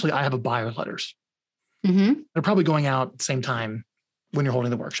 Essentially, I have a buyer letters. Mm-hmm. They're probably going out at the same time when you're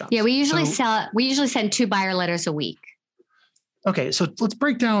holding the workshops. Yeah, we usually send 2 buyer letters a week. Okay, so let's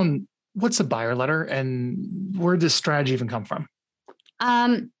break down what's a buyer letter and where did this strategy even come from?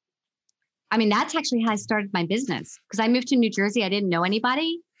 I mean, that's actually how I started my business because I moved to New Jersey. I didn't know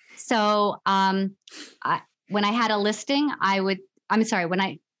anybody. So when I had a listing, when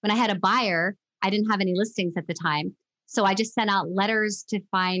I had a buyer, I didn't have any listings at the time. So I just sent out letters to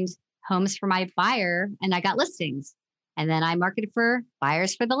find homes for my buyer and I got listings. And then I marketed for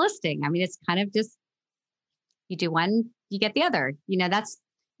buyers for the listing. I mean, it's kind of just, you do one, you get the other. You know, you have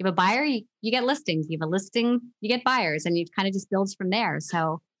a buyer, you get listings. You have a listing, you get buyers, and it kind of just builds from there.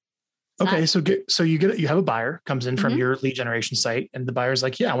 So okay, you have a buyer comes in from your lead generation site, and the buyer's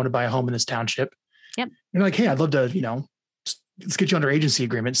like, yeah, I want to buy a home in this township. Yep. You're like, hey, I'd love to, let's get you under agency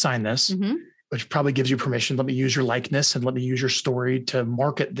agreement, sign this, which probably gives you permission. Let me use your likeness and let me use your story to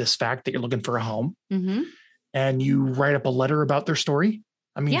market this fact that you're looking for a home. Mm-hmm. And you write up a letter about their story.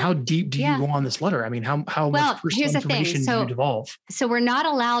 I mean, how deep do you go on this letter? I mean, how much personal information do you devolve? So we're not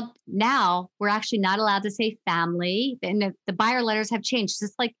allowed now. We're actually not allowed to say family. And the buyer letters have changed.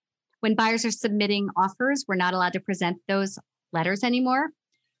 Just like when buyers are submitting offers, we're not allowed to present those letters anymore.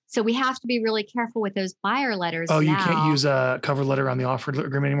 So we have to be really careful with those buyer letters. Oh, you can't use a cover letter on the offer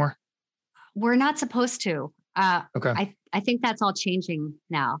agreement anymore? We're not supposed to. Okay. I think that's all changing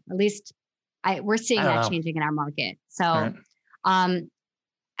now. At least we're seeing that changing in our market. So,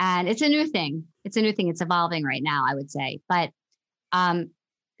 and it's a new thing. It's evolving right now, I would say. But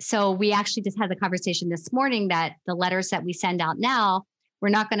so we actually just had the conversation this morning that the letters that we send out now, we're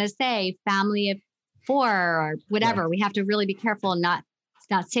not going to say family of 4 or whatever. Yeah. We have to really be careful and not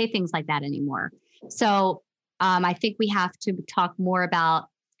say things like that anymore. So I think we have to talk more about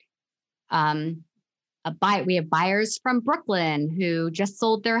we have buyers from Brooklyn who just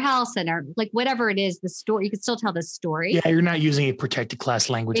sold their house and are like, whatever it is, the story, you can still tell the story. Yeah. You're not using a protected class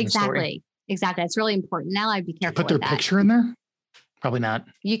language. Exactly. In the story. Exactly. It's really important. Now I'd be careful. Put their picture in there? Probably not.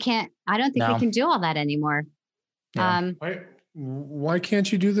 You can't, I don't think we can do all that anymore. Yeah. Why can't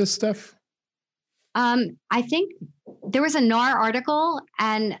you do this stuff? I think there was a NAR article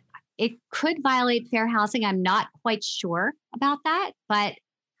and it could violate fair housing. I'm not quite sure about that, but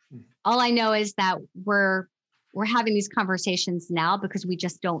all I know is that we're having these conversations now because we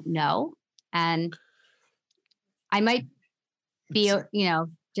just don't know. And I might be,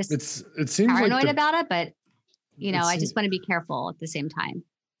 just it seems paranoid about it, but I just want to be careful at the same time.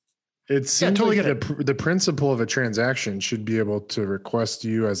 It seems the principal of a transaction should be able to request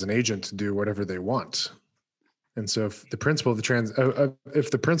you as an agent to do whatever they want. And so if the principal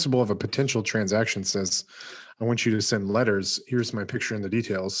of a potential transaction says, I want you to send letters, here's my picture and the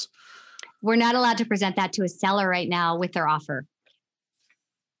details. We're not allowed to present that to a seller right now with their offer.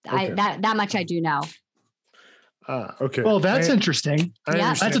 Okay. That much I do know. Okay. Well, that's interesting.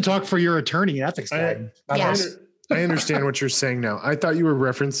 That's a talk for your attorney. That's exciting. I understand what you're saying now. I thought you were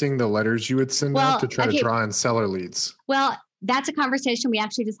referencing the letters you would send out to try to draw in seller leads. Well, that's a conversation we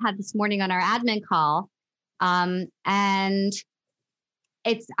actually just had this morning on our admin call. And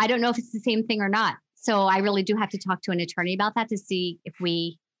I don't know if it's the same thing or not. So I really do have to talk to an attorney about that to see if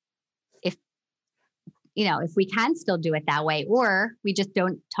we can still do it that way, or we just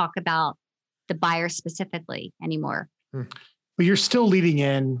don't talk about the buyer specifically anymore. But you're still leading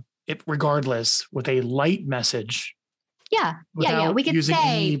in it regardless with a light message. Yeah. We could say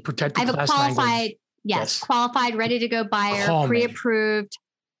I have a qualified, qualified, ready to go buyer, pre-approved.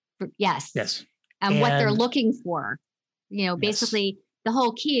 Yes. And what they're looking for. Basically the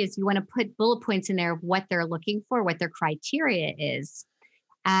whole key is you want to put bullet points in there of what they're looking for, what their criteria is.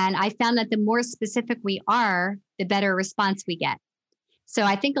 And I found that the more specific we are, the better response we get. So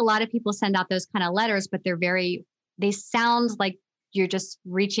I think a lot of people send out those kind of letters, but they sound like you're just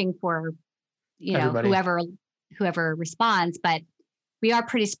reaching for, whoever responds, but we are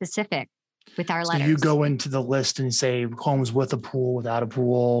pretty specific with our letters. So you go into the list and say homes with a pool, without a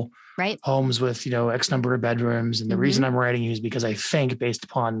pool, right? Homes with, X number of bedrooms. And the reason I'm writing you is because I think based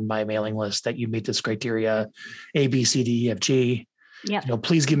upon my mailing list that you meet this criteria, A, B, C, D, E, F, G. Yep.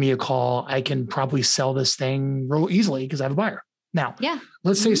 Please give me a call. I can probably sell this thing real easily because I have a buyer. Now,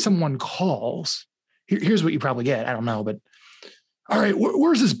 let's say someone calls. Here's what you probably get. I don't know, but all right,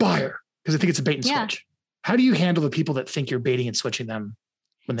 where's this buyer? Because I think it's a bait and switch. How do you handle the people that think you're baiting and switching them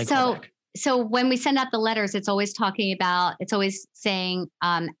when they call back? So when we send out the letters, it's always saying,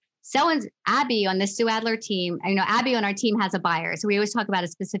 Abby on the Sue Adler team, Abby on our team has a buyer. So we always talk about a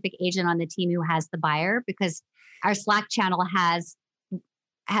specific agent on the team who has the buyer, because our Slack channel has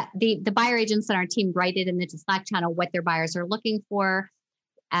the buyer agents on our team write it in the Slack channel what their buyers are looking for.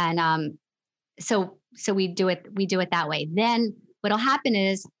 And so we do it that way. Then what'll happen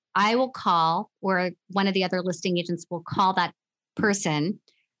is I will call, or one of the other listing agents will call that person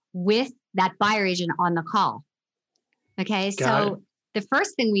with that buyer agent on the call. Okay. So the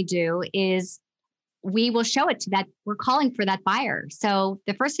first thing we do is we will show it to that. We're calling for that buyer. So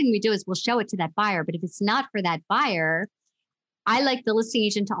the first thing we do is we'll show it to that buyer. But if it's not for that buyer, I like the listing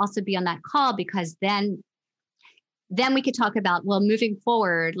agent to also be on that call, because then we could talk about, well, moving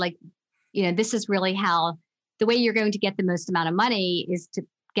forward, like, this is really how the way you're going to get the most amount of money is to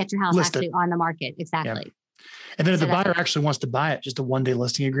get your house actually on the market. Exactly. Yeah. And then if the buyer actually wants to buy it, just a 1-day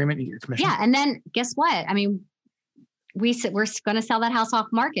listing agreement, you get your commission. Yeah. And then guess what? I mean, we're going to sell that house off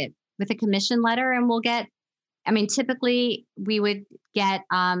market with a commission letter, and we'll get, typically we would get,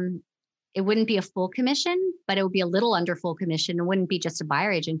 it wouldn't be a full commission, but it would be a little under full commission. It wouldn't be just a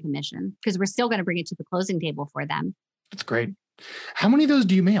buyer agent commission, because we're still going to bring it to the closing table for them. That's great. How many of those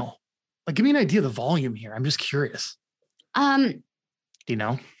do you mail? Like, give me an idea of the volume here. I'm just curious. Do you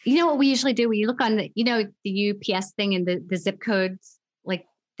know? You know what we usually do? We look on the UPS thing and the zip codes, like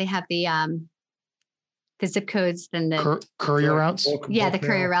they have the zip codes, then the courier routes. The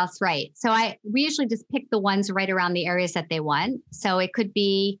courier routes. Right. So we usually just pick the ones right around the areas that they want. So it could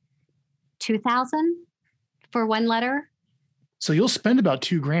be 2,000 for one letter. So you'll spend about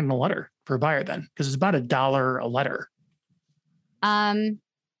 $2,000 in a letter for a buyer then, because it's about $1 a letter.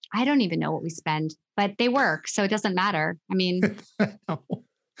 I don't even know what we spend, but they work, so it doesn't matter. No.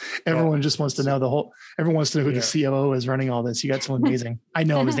 Everyone just wants to know everyone wants to know who the COO is running all this. You got someone amazing. I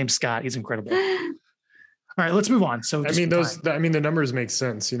know him. His name's Scott. He's incredible. All right, let's move on. So the numbers make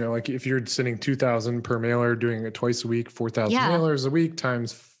sense. Like if you're sending 2,000 per mailer, doing it twice a week, 4,000 mailers a week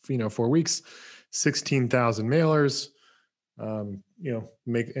times, 4 weeks, 16,000 mailers,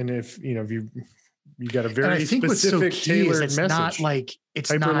 if you got a very specific tailored it's message. Not like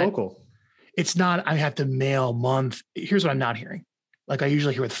it's hyper local. It's not, I have to mail month. Here's what I'm not hearing. Like I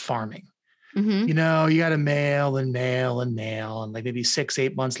usually hear with farming, mm-hmm. You got to mail and mail and mail. And like maybe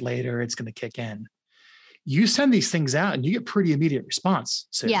 6-8 months later, it's going to kick in. You send these things out and you get pretty immediate response.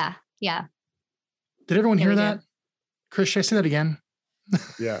 So yeah. Did everyone hear that? Chris, should I say that again?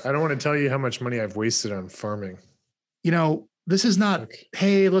 Yeah. I don't want to tell you how much money I've wasted on farming. This is not,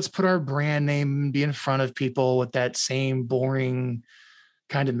 hey, let's put our brand name and be in front of people with that same boring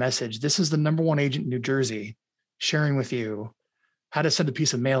kind of message. This is the number one agent in New Jersey sharing with you how to send a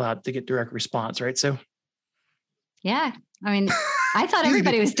piece of mail out to get direct response, right? So, yeah, I thought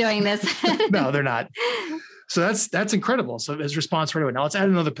everybody was doing this. No, they're not. So that's incredible. So there's response right away. Now let's add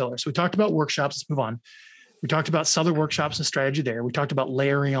another pillar. So we talked about workshops. Let's move on. We talked about seller workshops and strategy there. We talked about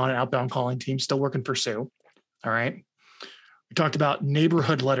layering on an outbound calling team, still working for Sue. All right. We talked about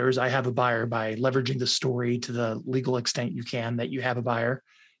neighborhood letters. I have a buyer, by leveraging the story to the legal extent you can that you have a buyer,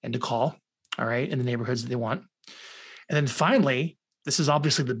 and to call, all right, in the neighborhoods that they want. And then finally, this is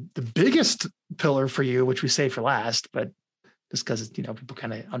obviously the biggest pillar for you, which we save for last, but just because, people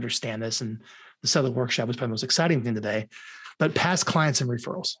kind of understand this, and the seller workshop was probably the most exciting thing today, but past clients and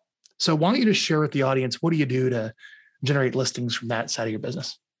referrals. So why don't you just share with the audience, what do you do to generate listings from that side of your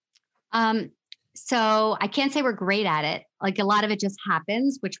business? So I can't say we're great at it. Like a lot of it just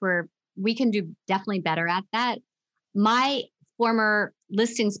happens, which we can do definitely better at that. My former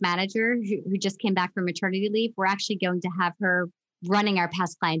listings manager who just came back from maternity leave, we're actually going to have her running our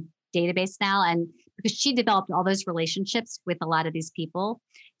past client database now. And because she developed all those relationships with a lot of these people.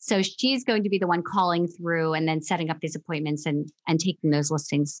 So she's going to be the one calling through and then setting up these appointments and taking those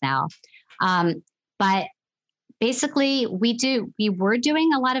listings now. But basically we were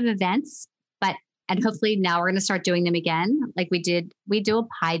doing a lot of events, and hopefully now we're going to start doing them again. Like we do a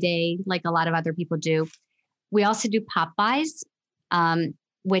pie day, like a lot of other people do. We also do pop buys,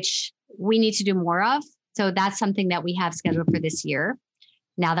 which we need to do more of. So that's something that we have scheduled for this year.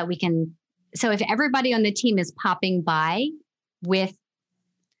 Now that we can, so if everybody on the team is popping by with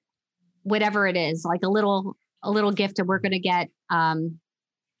whatever it is, like a little gift that we're going to get,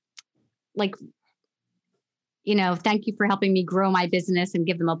 thank you for helping me grow my business, and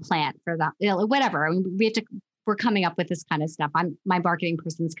give them a plant for that, whatever. We're coming up with this kind of stuff. My marketing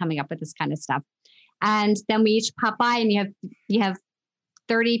person's coming up with this kind of stuff. And then we each pop by, and you have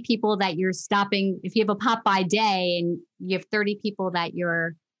 30 people that you're stopping. If you have a pop by day and you have 30 people that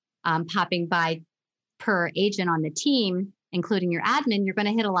you're popping by per agent on the team, including your admin, you're going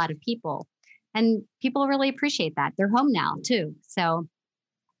to hit a lot of people, and people really appreciate that. They're home now too. So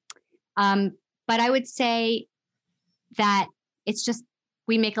But I would say that it's just,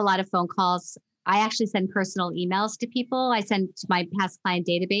 we make a lot of phone calls. I actually send personal emails to people. I send to my past client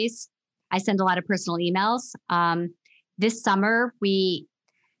database. I send a lot of personal emails. This summer,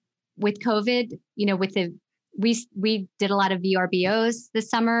 with COVID, we did a lot of VRBOs this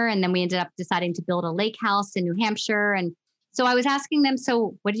summer, and then we ended up deciding to build a lake house in New Hampshire. And so I was asking them,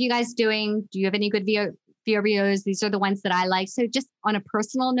 so what are you guys doing? Do you have any good VRBOs? These are the ones that I like. So just on a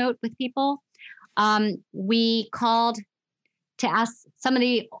personal note with people, we called to ask some of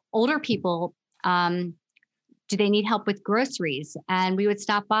the older people, do they need help with groceries? And we would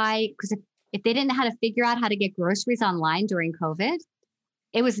stop by, because if they didn't know how to figure out how to get groceries online during COVID,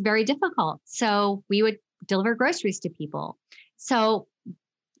 it was very difficult. So we would deliver groceries to people. So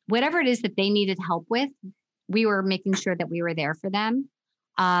whatever it is that they needed help with, we were making sure that we were there for them.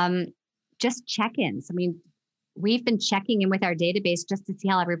 Just check-ins. I mean, we've been checking in with our database just to see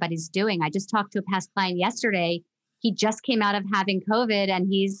how everybody's doing. I just talked to a past client yesterday. He just came out of having COVID, and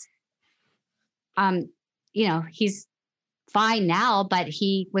he's fine now, but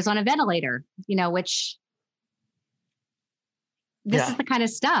he was on a ventilator, which this is the kind of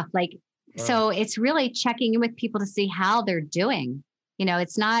stuff like, so it's really checking in with people to see how they're doing.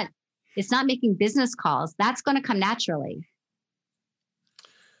 It's not making business calls. That's going to come naturally.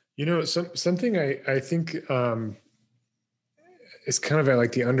 Something I think is kind of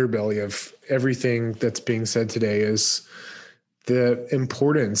like the underbelly of everything that's being said today is the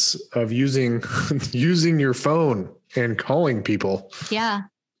importance of using your phone and calling people. Yeah.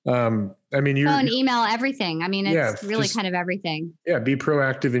 Phone, email, everything. I mean, it's really kind of everything. Yeah. Be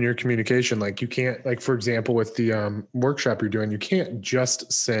proactive in your communication. Like you can't, like, for example, with the workshop you're doing, you can't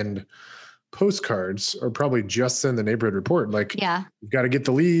just send postcards or probably just send the neighborhood report. Like, you've got to get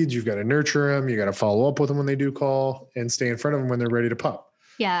the leads, you've got to nurture them, you got to follow up with them when they do call, and stay in front of them when they're ready to pop.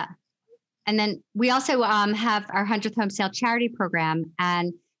 Yeah. And then we also have our 100th home sale charity program.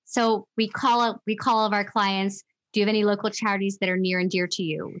 And so we call all of our clients, do you have any local charities that are near and dear to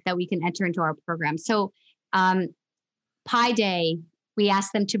you that we can enter into our program? So Pi Day, we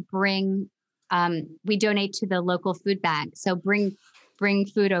ask them to bring, we donate to the local food bank. So bring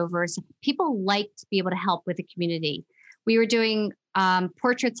food over. So people like to be able to help with the community. We were doing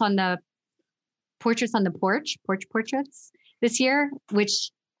portraits on the porch this year,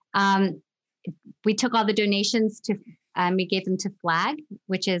 which we took all the donations to, we gave them to Flag,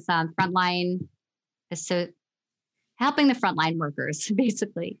 which is frontline, so helping the frontline workers,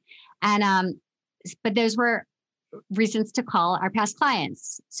 basically. And but those were reasons to call our past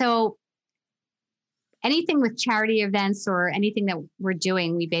clients. So anything with charity events or anything that we're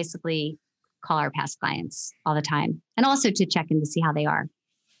doing, we basically call our past clients all the time, and also to check in to see how they are.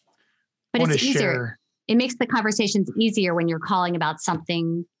 But it's easier. It makes the conversations easier when you're calling about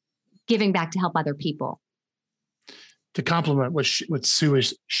something, giving back to help other people. To complement what Sue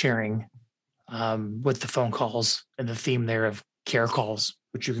is sharing with the phone calls and the theme there of care calls,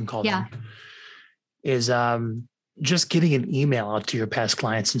 which you can call them, is just getting an email out to your past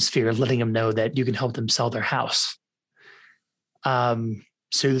clients in Sphere, letting them know that you can help them sell their house.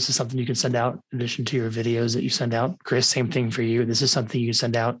 Sue, this is something you can send out in addition to your videos that you send out. Chris, same thing for you. This is something you can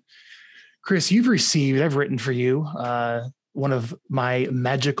send out. Chris, I've written for you one of my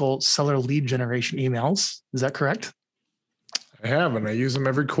magical seller lead generation emails. Is that correct? I have, and I use them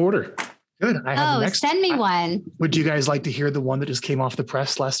every quarter. Good. I have the next. Send me one. Would you guys like to hear the one that just came off the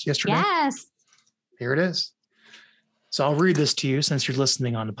press yesterday? Yes. Here it is. So I'll read this to you since you're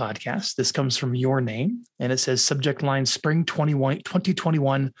listening on the podcast. This comes from your name, and it says subject line Spring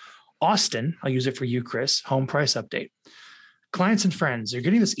 2021 Austin. I'll use it for you, Chris. Home price update. Clients and friends, you're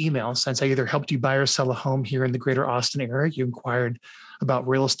getting this email since I either helped you buy or sell a home here in the greater Austin area, you inquired about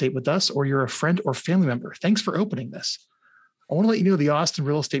real estate with us, or you're a friend or family member. Thanks for opening this. I want to let you know the Austin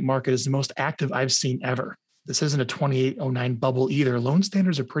real estate market is the most active I've seen ever. This isn't a 2809 bubble either. Loan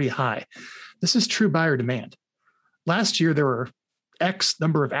standards are pretty high. This is true buyer demand. Last year, there were X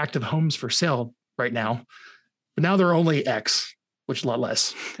number of active homes for sale right now, but now there are only X, which is a lot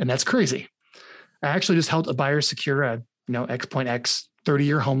less. And that's crazy. I actually just helped a buyer secure a X.X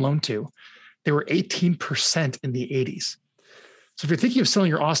 30-year home loan too. They were 18% in the 80s. So if you're thinking of selling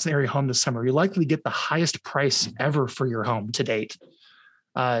your Austin area home this summer, you'll likely get the highest price ever for your home to date.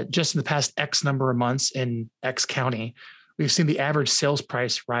 Just in the past X number of months in X county, we've seen the average sales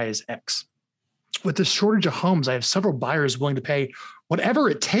price rise X. With this shortage of homes, I have several buyers willing to pay whatever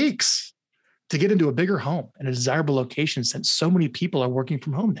it takes to get into a bigger home in a desirable location since so many people are working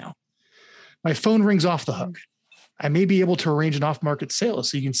from home now. My phone rings off the hook. I may be able to arrange an off-market sale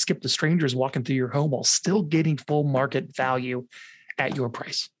so you can skip the strangers walking through your home while still getting full market value at your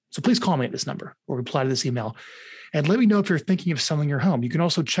price. So please call me at this number or reply to this email and let me know if you're thinking of selling your home. You can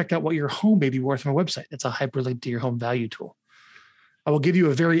also check out what your home may be worth on my website. It's a hyperlink to your home value tool. It will give you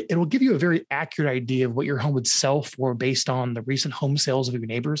a very accurate idea of what your home would sell for based on the recent home sales of your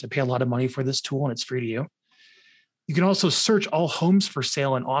neighbors. I pay a lot of money for this tool and it's free to you. You can also search all homes for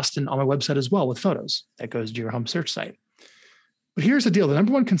sale in Austin on my website as well with photos. That goes to your home search site. But here's the deal. The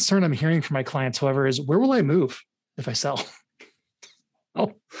number one concern I'm hearing from my clients, however, is where will I move if I sell?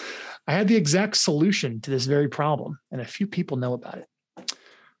 Oh, I had the exact solution to this very problem, and a few people know about it.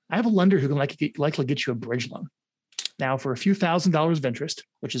 I have a lender who can likely get you a bridge loan. Now, for a few $1,000s of interest,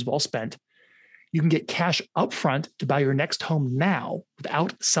 which is well spent, you can get cash upfront to buy your next home now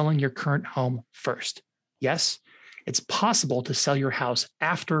without selling your current home first. Yes, it's possible to sell your house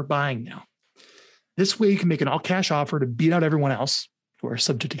after buying now. This way, you can make an all-cash offer to beat out everyone else who are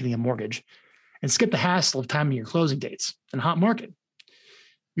subject to getting a mortgage and skip the hassle of timing your closing dates in a hot market.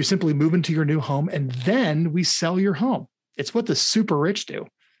 You simply move into your new home and then we sell your home. It's what the super rich do,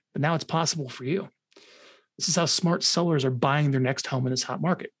 but now it's possible for you. This is how smart sellers are buying their next home in this hot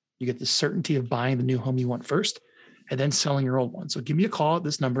market. You get the certainty of buying the new home you want first and then selling your old one. So give me a call at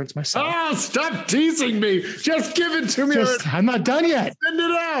this number. It's my cell. Oh, stop teasing me. Just give it to me. I'm not done yet. Send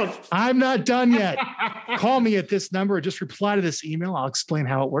it out. I'm not done yet. Call me at this number or just reply to this email. I'll explain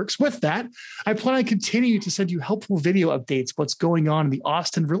how it works. With that, I plan on continuing to send you helpful video updates, what's going on in the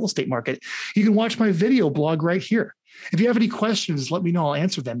Austin real estate market. You can watch my video blog right here. If you have any questions, let me know. I'll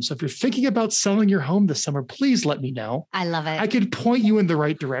answer them. So if you're thinking about selling your home this summer, please let me know. I love it. I could point you in the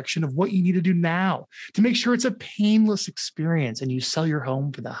right direction of what you need to do now to make sure it's a painless experience and you sell your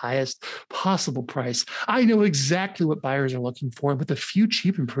home for the highest possible price. I know exactly what buyers are looking for. With a few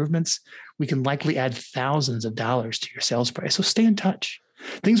cheap improvements, we can likely add thousands of dollars to your sales price. So stay in touch.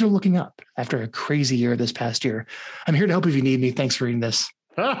 Things are looking up after a crazy year this past year. I'm here to help if you need me. Thanks for reading this.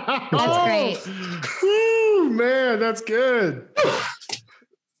 That's great. Woo, man, that's good.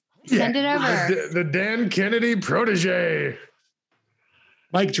 Send it over. The Dan Kennedy protege.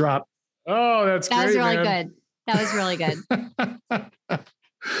 Mic drop. Oh, that's That great. was really man. good. That was really good.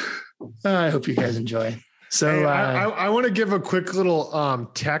 I hope you guys enjoy. So Hey, I want to give a quick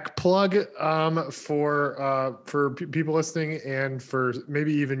little tech plug for people listening and for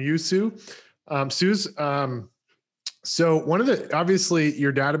maybe even you, Sue. Sue's. So obviously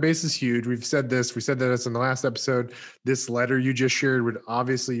your database is huge. We've said this. We said that in the last episode. This letter you just shared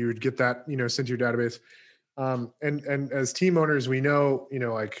you would get that sent to your database. And as team owners, we know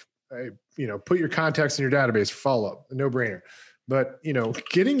put your contacts in your database for follow up. A no brainer. But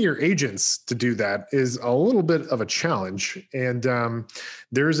getting your agents to do that is a little bit of a challenge. And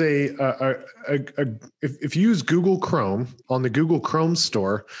there's if you use Google Chrome on the Google Chrome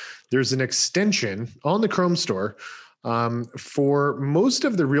store, there's an extension on the Chrome store for most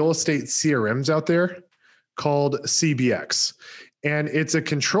of the real estate CRMs out there called CBX. And it's a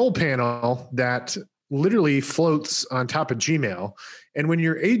control panel that literally floats on top of Gmail. And when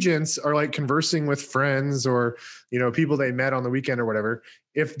your agents are like conversing with friends or, people they met on the weekend or whatever,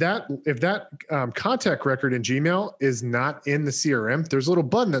 if that contact record in Gmail is not in the CRM, there's a little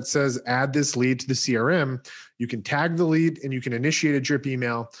button that says add this lead to the CRM. You can tag the lead and you can initiate a drip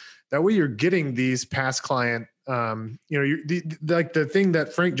email. That way you're getting these past client, the thing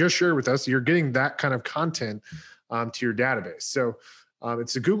that Frank just shared with us, you're getting that kind of content to your database. So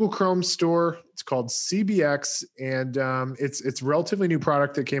it's a Google Chrome store. It's called CBX, and it's a relatively new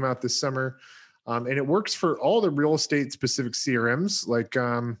product that came out this summer, and it works for all the real estate specific CRMs like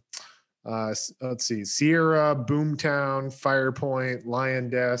let's see, Sierra, Boomtown, Firepoint,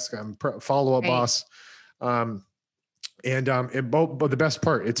 LionDesk, Follow Up Boss, but the best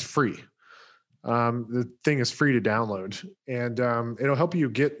part, it's free. The thing is free to download, and it'll help you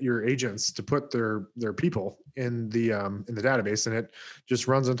get your agents to put their people in the database, and it just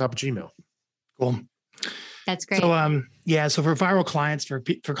runs on top of Gmail. Cool. That's great. So so for viral clients, for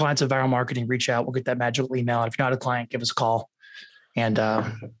clients of viral marketing, reach out. We'll get that magical email. If you're not a client, give us a call. And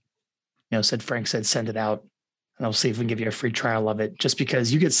Frank said send it out, and I'll see if we can give you a free trial of it. Just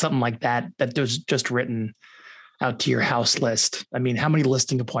because you get something like that was just written out to your house list. I mean, how many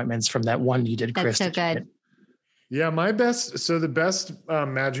listing appointments from that one you did, Chris? That's so good. Yeah, the best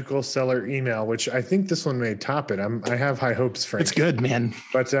magical seller email, which I think this one may top it. I have high hopes for it. It's good, man.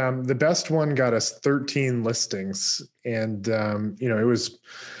 But the best one got us 13 listings, and it was,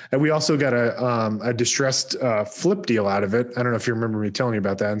 and we also got a distressed flip deal out of it. I don't know if you remember me telling you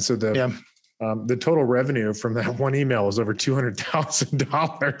about that. And so the total revenue from that one email was over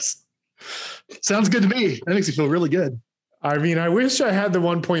 $200,000. Sounds good to me. That makes me feel really good. I mean, I wish I had the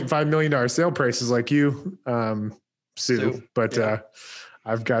 $1.5 million sale prices like you, Sue, but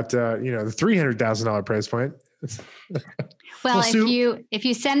I've got, the $300,000 price point. Well, Sue, if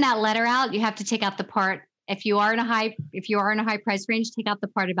you send that letter out, you have to take out the part. If you are in a high price range, take out the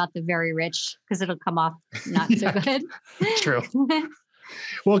part about the very rich because it'll come off not so good. True.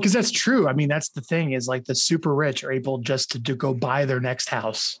 Well, because that's true. I mean, that's the thing is like the super rich are able just to go buy their next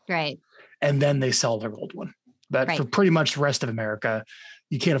house. Right. And then they sell their old one. But Right. for pretty much the rest of America,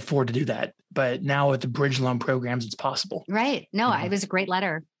 you can't afford to do that. But now with the bridge loan programs, it's possible. Right. No, it was a great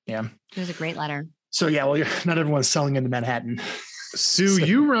letter. Yeah. It was a great letter. So yeah, well, not everyone's selling into Manhattan. Sue,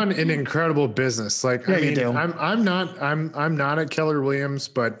 you run an incredible business. Like, Yeah, I mean, you do. I'm not at Keller Williams,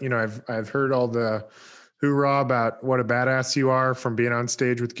 but I've heard all the hoorah about what a badass you are from being on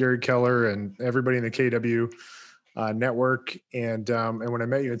stage with Gary Keller and everybody in the KW network. And when I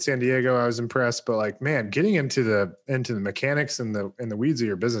met you in San Diego, I was impressed. But like, man, getting into the mechanics and the weeds of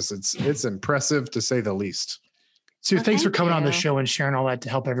your business, it's impressive to say the least. So Well, thanks for thank coming on the you. show and sharing all that to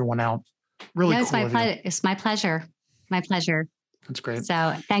help everyone out. Really No, cool. it's my pleasure. My pleasure. That's great.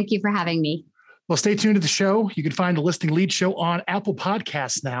 So thank you for having me. Well, stay tuned to the show. You can find the Listing Lead Show on Apple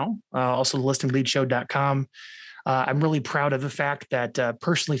Podcasts now, also listingleadshow.com. I'm really proud of the fact that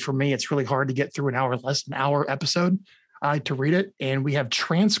personally for me, it's really hard to get through an hour episode to read it. And we have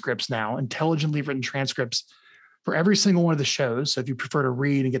transcripts now, intelligently written transcripts for every single one of the shows. So if you prefer to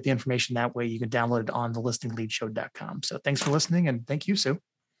read and get the information that way, you can download it on the listingleadshow.com. So thanks for listening. And thank you, Sue.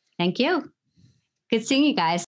 Thank you. Good seeing you guys.